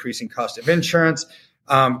labor, increasing cost of insurance.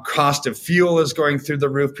 Cost of fuel is going through the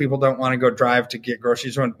roof. People don't want to go drive to get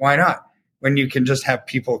groceries. Why not? When you can just have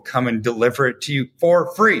people come and deliver it to you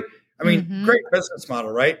for free. I mean, great business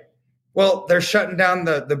model, right? Well, they're shutting down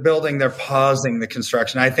the building. They're pausing the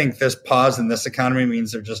construction. I think this pause in this economy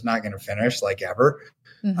means they're just not going to finish like ever.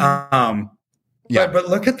 But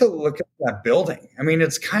look at that building. I mean,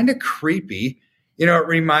 it's kind of creepy. You know, it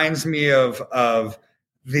reminds me of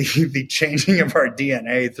the changing of our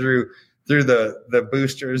DNA through the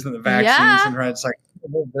boosters and the vaccines, and it's like,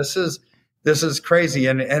 this is crazy.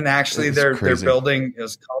 And actually, their building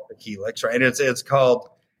is called the Helix, right? It's called,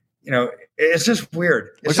 you know, it's just weird.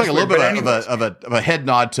 It's like a little bit of a head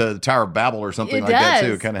nod to the Tower of Babel or something that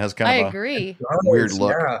too. It kind of has I agree. Weird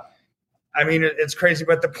look. Yeah. I mean, it's crazy.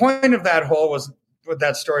 But the point of that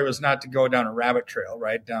that story was not to go down a rabbit trail,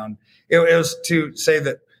 right? It was to say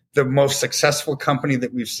that the most successful company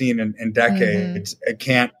that we've seen in decades it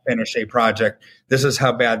can't finish a project. This is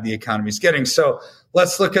how bad the economy is getting. So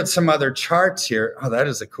let's look at some other charts here. Oh, that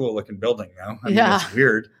is a cool looking building, though. I mean, it's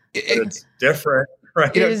weird, but it's different,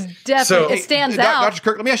 right? It is definitely. It stands out. Dr.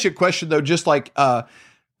 Kirk, let me ask you a question, though. Just like a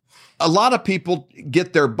lot of people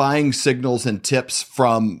get their buying signals and tips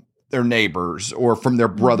from their neighbors or from their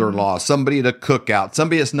brother-in-law, somebody at a cookout,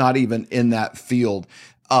 somebody that's not even in that field.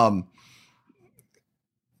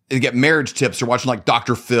 They get marriage tips or watching like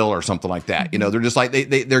Dr. Phil or something like that. You know, they're just like,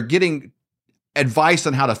 they're getting advice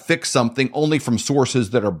on how to fix something only from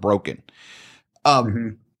sources that are broken.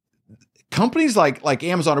 Companies like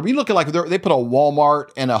Amazon, are we looking like they put a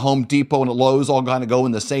Walmart and a Home Depot and a Lowe's all kind of go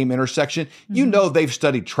in the same intersection? You know, they've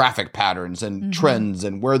studied traffic patterns and trends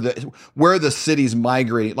and where the city's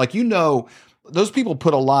migrating. Like, you know, those people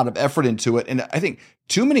put a lot of effort into it. And I think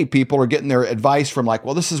too many people are getting their advice from like,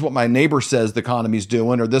 well, this is what my neighbor says the economy's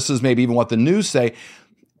doing, or this is maybe even what the news say.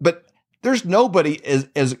 But there's nobody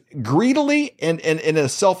as greedily and in a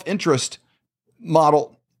self-interest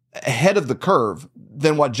model ahead of the curve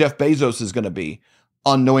than what Jeff Bezos is going to be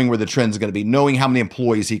on knowing where the trend is going to be, knowing how many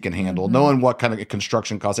employees he can handle, knowing what kind of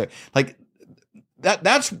construction costs. Like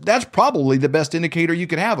that's probably the best indicator you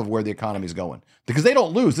can have of where the economy is going, because they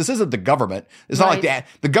don't lose. This isn't the government. It's not like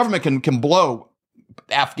the government can blow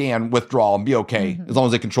Afghan withdrawal and be okay as long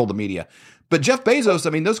as they control the media. But Jeff Bezos, I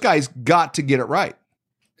mean, those guys got to get it right.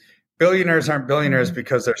 Billionaires aren't billionaires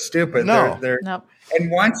because they're stupid. No. Nope. And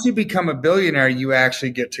once you become a billionaire, you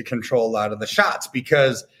actually get to control a lot of the shots,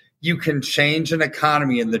 because you can change an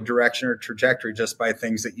economy in the direction or trajectory just by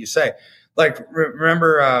things that you say. Like,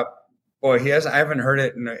 remember, I haven't heard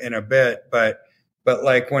it in a bit, but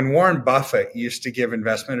like when Warren Buffett used to give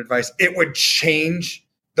investment advice, it would change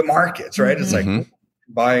the markets, right? It's like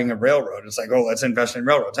buying a railroad. It's like, oh, let's invest in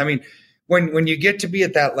railroads. I mean, when you get to be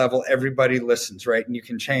at that level, everybody listens, right? And you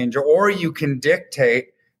can change, or you can dictate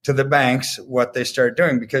to the banks what they start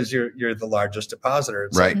doing because you're the largest depositor.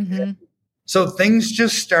 It's right. Like, so things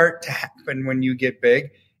just start to happen when you get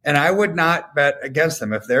big. And I would not bet against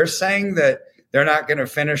them. If they're saying that they're not going to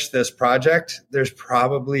finish this project, there's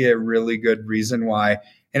probably a really good reason why.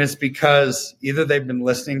 And it's because either they've been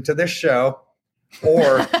listening to this show,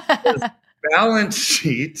 or balance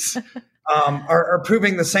sheets are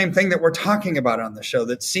proving the same thing that we're talking about on the show,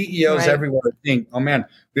 that CEOs everywhere are thinking, oh man,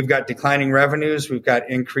 we've got declining revenues, we've got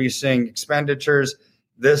increasing expenditures.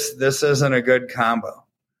 This isn't a good combo,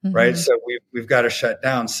 right? So we've got to shut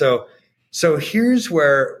down. So here's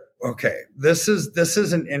where, okay, this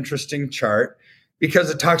is an interesting chart because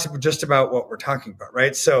it talks just about what we're talking about,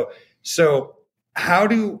 right? So how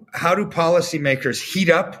do policymakers heat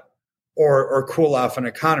up or cool off an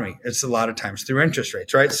economy? It's a lot of times through interest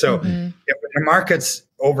rates, right? So if the market's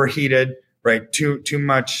overheated, right, too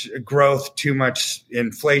much growth, too much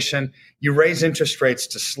inflation, you raise interest rates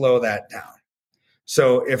to slow that down.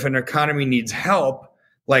 So if an economy needs help,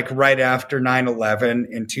 like right after 9/11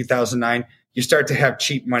 in 2009, you start to have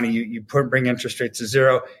cheap money. You bring interest rates to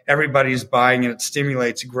zero. Everybody's buying, and it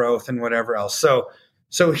stimulates growth and whatever else.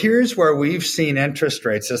 So here's where we've seen interest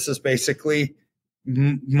rates. This is basically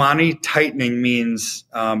money tightening means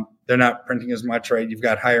they're not printing as much, right? You've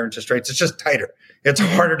got higher interest rates. It's just tighter. It's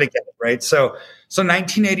harder to get, right? So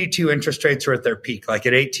 1982 interest rates were at their peak, like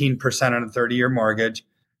at 18% on a 30-year mortgage.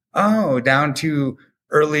 Oh, down to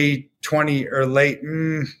early 20 or late,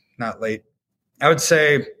 not late. I would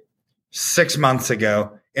say 6 months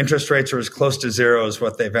ago, interest rates were as close to zero as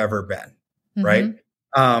what they've ever been, right?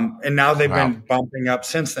 And now they've been bumping up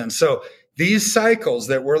since then. So these cycles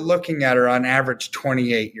that we're looking at are on average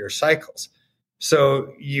 28-year cycles.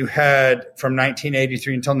 So you had from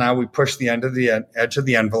 1983 until now, we pushed the edge of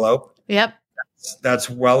the envelope. Yep. That's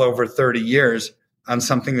well over 30 years on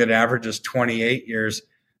something that averages 28 years.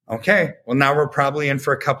 Okay, well, now we're probably in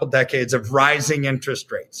for a couple decades of rising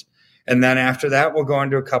interest rates. And then after that, we'll go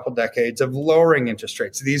into a couple decades of lowering interest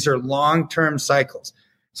rates. These are long-term cycles.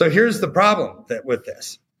 So here's the problem with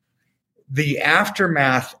this. The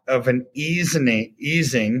aftermath of an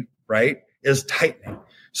easing, right, is tightening.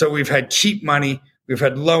 So we've had cheap money. We've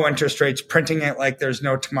had low interest rates, printing it like there's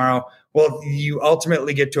no tomorrow. Well, you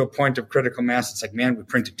ultimately get to a point of critical mass. It's like, man, we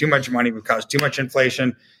printed too much money. We caused too much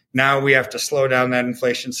inflation. Now we have to slow down that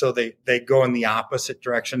inflation. So they go in the opposite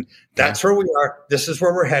direction. That's where we are. This is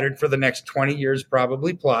where we're headed for the next 20 years,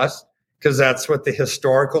 probably plus, because that's what the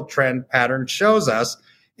historical trend pattern shows us.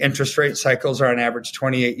 Interest rate cycles are on average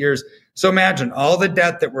 28 years. So imagine all the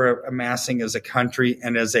debt that we're amassing as a country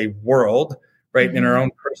and as a world, right, in our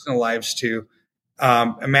own personal lives too.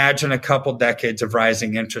 Imagine a couple decades of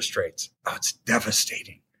rising interest rates. Oh, it's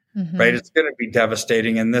devastating, right? It's going to be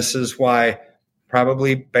devastating. And this is why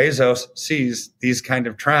probably Bezos sees these kind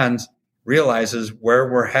of trends, realizes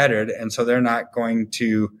where we're headed. And so they're not going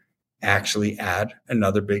to actually add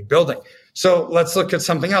another big building. So let's look at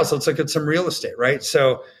something else. Let's look at some real estate, right?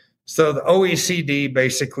 So the OECD,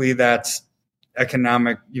 basically that's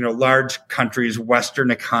economic, large countries, Western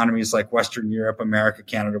economies like Western Europe, America,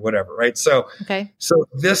 Canada, whatever, right? So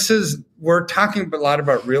we're talking a lot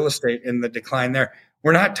about real estate in the decline there.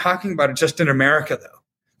 We're not talking about it just in America, though.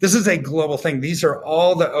 This is a global thing. These are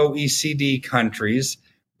all the OECD countries,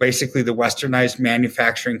 basically the westernized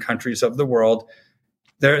manufacturing countries of the world.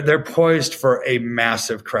 They're poised for a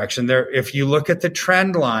massive correction. If you look at the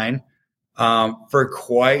trend line for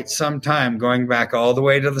quite some time, going back all the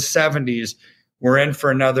way to the 70s, we're in for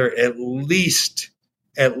another at least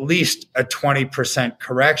a 20%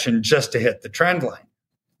 correction just to hit the trend line.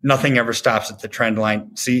 Nothing ever stops at the trend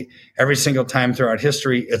line. See, every single time throughout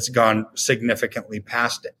history, it's gone significantly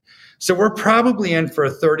past it. So we're probably in for a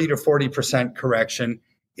 30 to 40% correction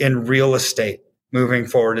in real estate moving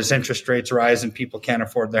forward as interest rates rise and people can't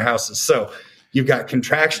afford their houses. So you've got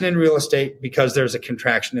contraction in real estate because there's a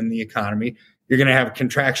contraction in the economy. You're going to have a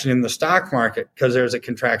contraction in the stock market because there's a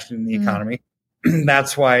contraction in the economy.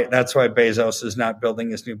 That's why Bezos is not building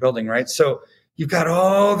this new building, right? So you've got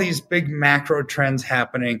all these big macro trends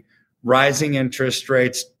happening, rising interest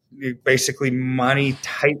rates, basically money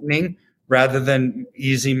tightening rather than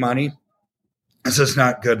easy money. This is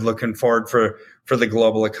not good looking forward for the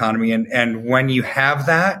global economy. And when you have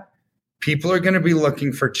that, people are going to be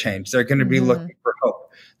looking for change. They're going to be looking for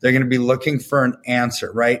hope. They're going to be looking for an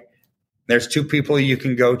answer, right? There's two people you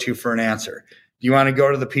can go to for an answer. Do you want to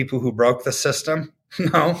go to the people who broke the system?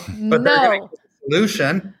 No, but they're going to get a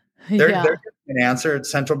solution. They're getting an answer. It's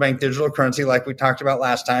central bank digital currency, like we talked about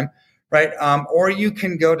last time, right? Or you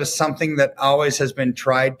can go to something that always has been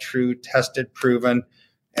tried, true, tested, proven,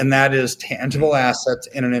 and that is tangible assets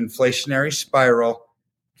in an inflationary spiral.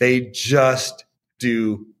 They just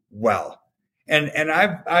do well. And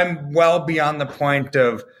I'm well beyond the point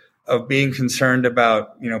of being concerned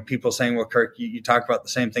about, people saying, well, Kirk, you talk about the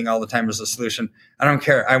same thing all the time as a solution. I don't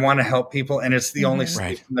care. I want to help people. And it's the only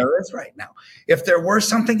solution there is right now. If there were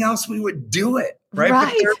something else, we would do it. Right.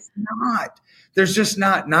 But there's not. There's just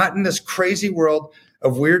not in this crazy world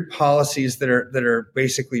of weird policies that are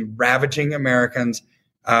basically ravaging Americans.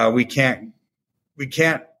 We can't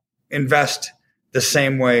invest the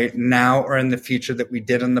same way now or in the future that we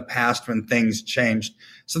did in the past when things changed.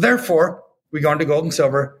 So therefore, we go into gold and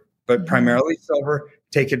silver, but primarily silver,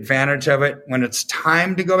 take advantage of it when it's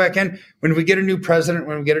time to go back in. When we get a new president,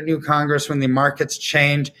 when we get a new Congress, when the markets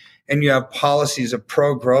change and you have policies of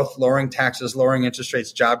pro-growth, lowering taxes, lowering interest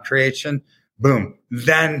rates, job creation, boom,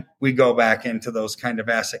 then we go back into those kind of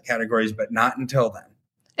asset categories, but not until then.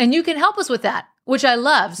 And you can help us with that, which I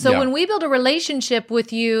love. So when we build a relationship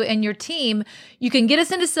with you and your team, you can get us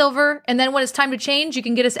into silver. And then when it's time to change, you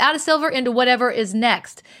can get us out of silver into whatever is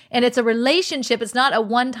next. And it's a relationship. It's not a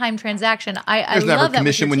one-time transaction. I There's love never that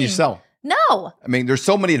commission when you sell. No. I mean, there's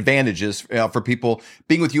so many advantages for people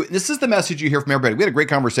being with you. This is the message you hear from everybody. We had a great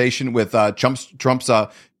conversation with Trump's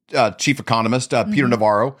chief economist, Peter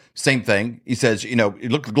Navarro. Same thing. He says, you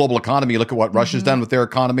look at the global economy, you look at what Russia's done with their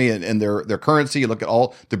economy and their currency, you look at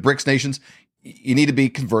all the BRICS nations. You need to be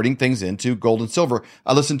converting things into gold and silver.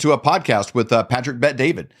 I listened to a podcast with Patrick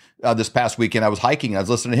Bet-David this past weekend. I was hiking and I was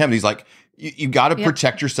listening to him. And he's like, you got to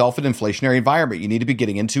protect yourself in an inflationary environment. You need to be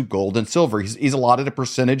getting into gold and silver. He's allotted a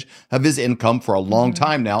percentage of his income for a long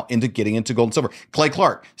time now into getting into gold and silver. Clay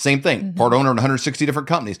Clark, same thing. Part owner in 160 different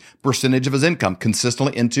companies. Percentage of his income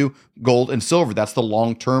consistently into gold and silver. That's the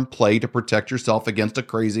long-term play to protect yourself against a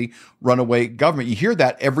crazy runaway government. You hear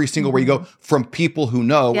that every single where you go from people who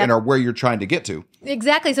know and are where you're trying to get to.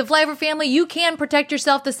 Exactly. So Flyover family, you can protect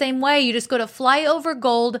yourself the same way. You just go to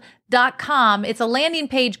flyovergold.com. It's a landing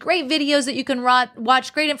page, great videos that you can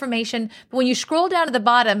watch, great information. But when you scroll down to the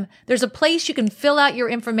bottom, there's a place you can fill out your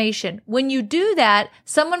information. When you do that,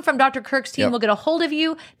 someone from Dr. Kirk's team will get a hold of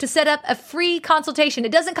you to set up a free consultation.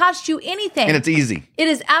 It doesn't cost you anything. And it's easy. It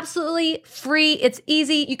is absolutely free. It's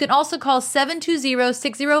easy. You can also call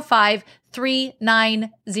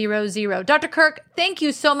 720-605-3900. Dr. Kirk, thank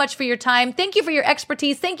you so much for your time. Thank you for your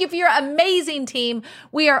expertise. Thank you for your amazing team.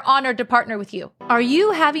 We are honored to partner with you. Are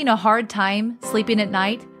you having a hard time sleeping at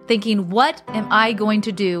night, thinking, what am I going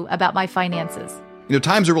to do about my finances? You know,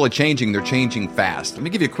 times are really changing. They're changing fast. Let me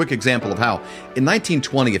give you a quick example of how. In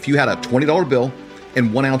 1920, if you had a $20 bill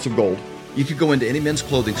and 1 ounce of gold, you could go into any men's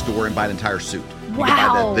clothing store and buy an entire suit. You could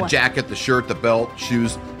buy the jacket, the shirt, the belt,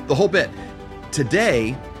 shoes, the whole bit.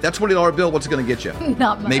 Today, that $20 bill, what's it going to get you?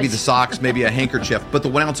 Not much. Maybe the socks, maybe a handkerchief, but the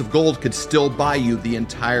 1 ounce of gold could still buy you the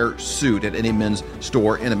entire suit at any men's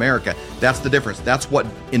store in America. That's the difference. That's what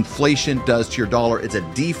inflation does to your dollar. It's a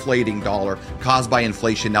deflating dollar caused by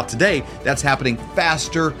inflation. Now today, that's happening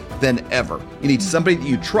faster than ever. You need somebody that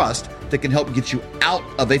you trust that can help get you out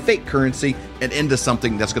of a fake currency and into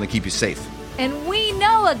something that's going to keep you safe. And we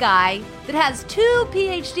know a guy that has 2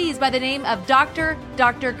 PhDs by the name of Dr.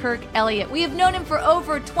 Kirk Elliott. We have known him for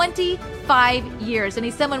over 25 years, and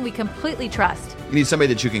he's someone we completely trust. You need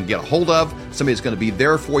somebody that you can get a hold of, somebody that's going to be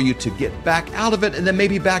there for you to get back out of it, and then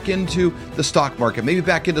maybe back into the stock market, maybe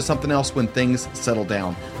back into something else when things settle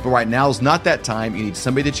down. But right now is not that time. You need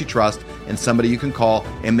somebody that you trust and somebody you can call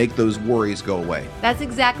and make those worries go away. That's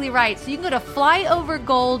exactly right. So you can go to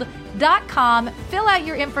flyovergold.com, fill out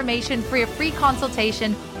your information for your free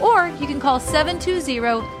consultation, or you can call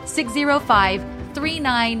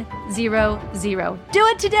 720-605-3900. Do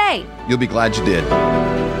it today. You'll be glad you did.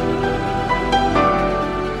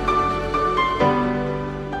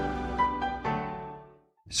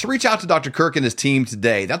 So reach out to Dr. Kirk and his team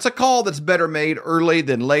today. That's a call that's better made early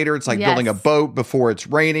than later. It's like building a boat before it's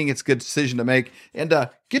raining. It's a good decision to make. And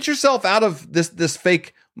get yourself out of this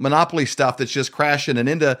fake monopoly stuff that's just crashing and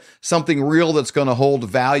into something real that's going to hold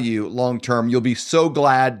value long term. You'll be so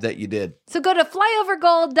glad that you did. So go to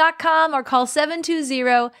flyovergold.com or call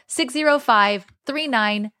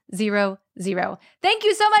 720-605-3900. Thank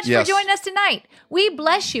you so much for joining us tonight. We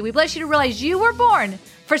bless you. We bless you to realize you were born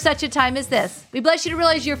for such a time as this. We bless you to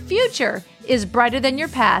realize your future is brighter than your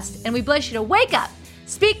past. And we bless you to wake up,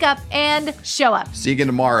 speak up, and show up. See you again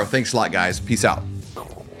tomorrow. Thanks a lot, guys. Peace out.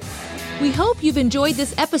 We hope you've enjoyed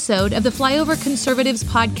this episode of the Flyover Conservatives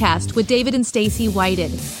podcast with David and Stacy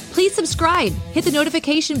Whited. Please subscribe, hit the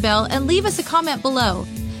notification bell, and leave us a comment below.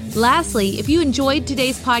 Lastly, if you enjoyed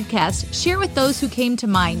today's podcast, share with those who came to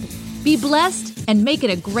mind. Be blessed and make it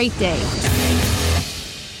a great day.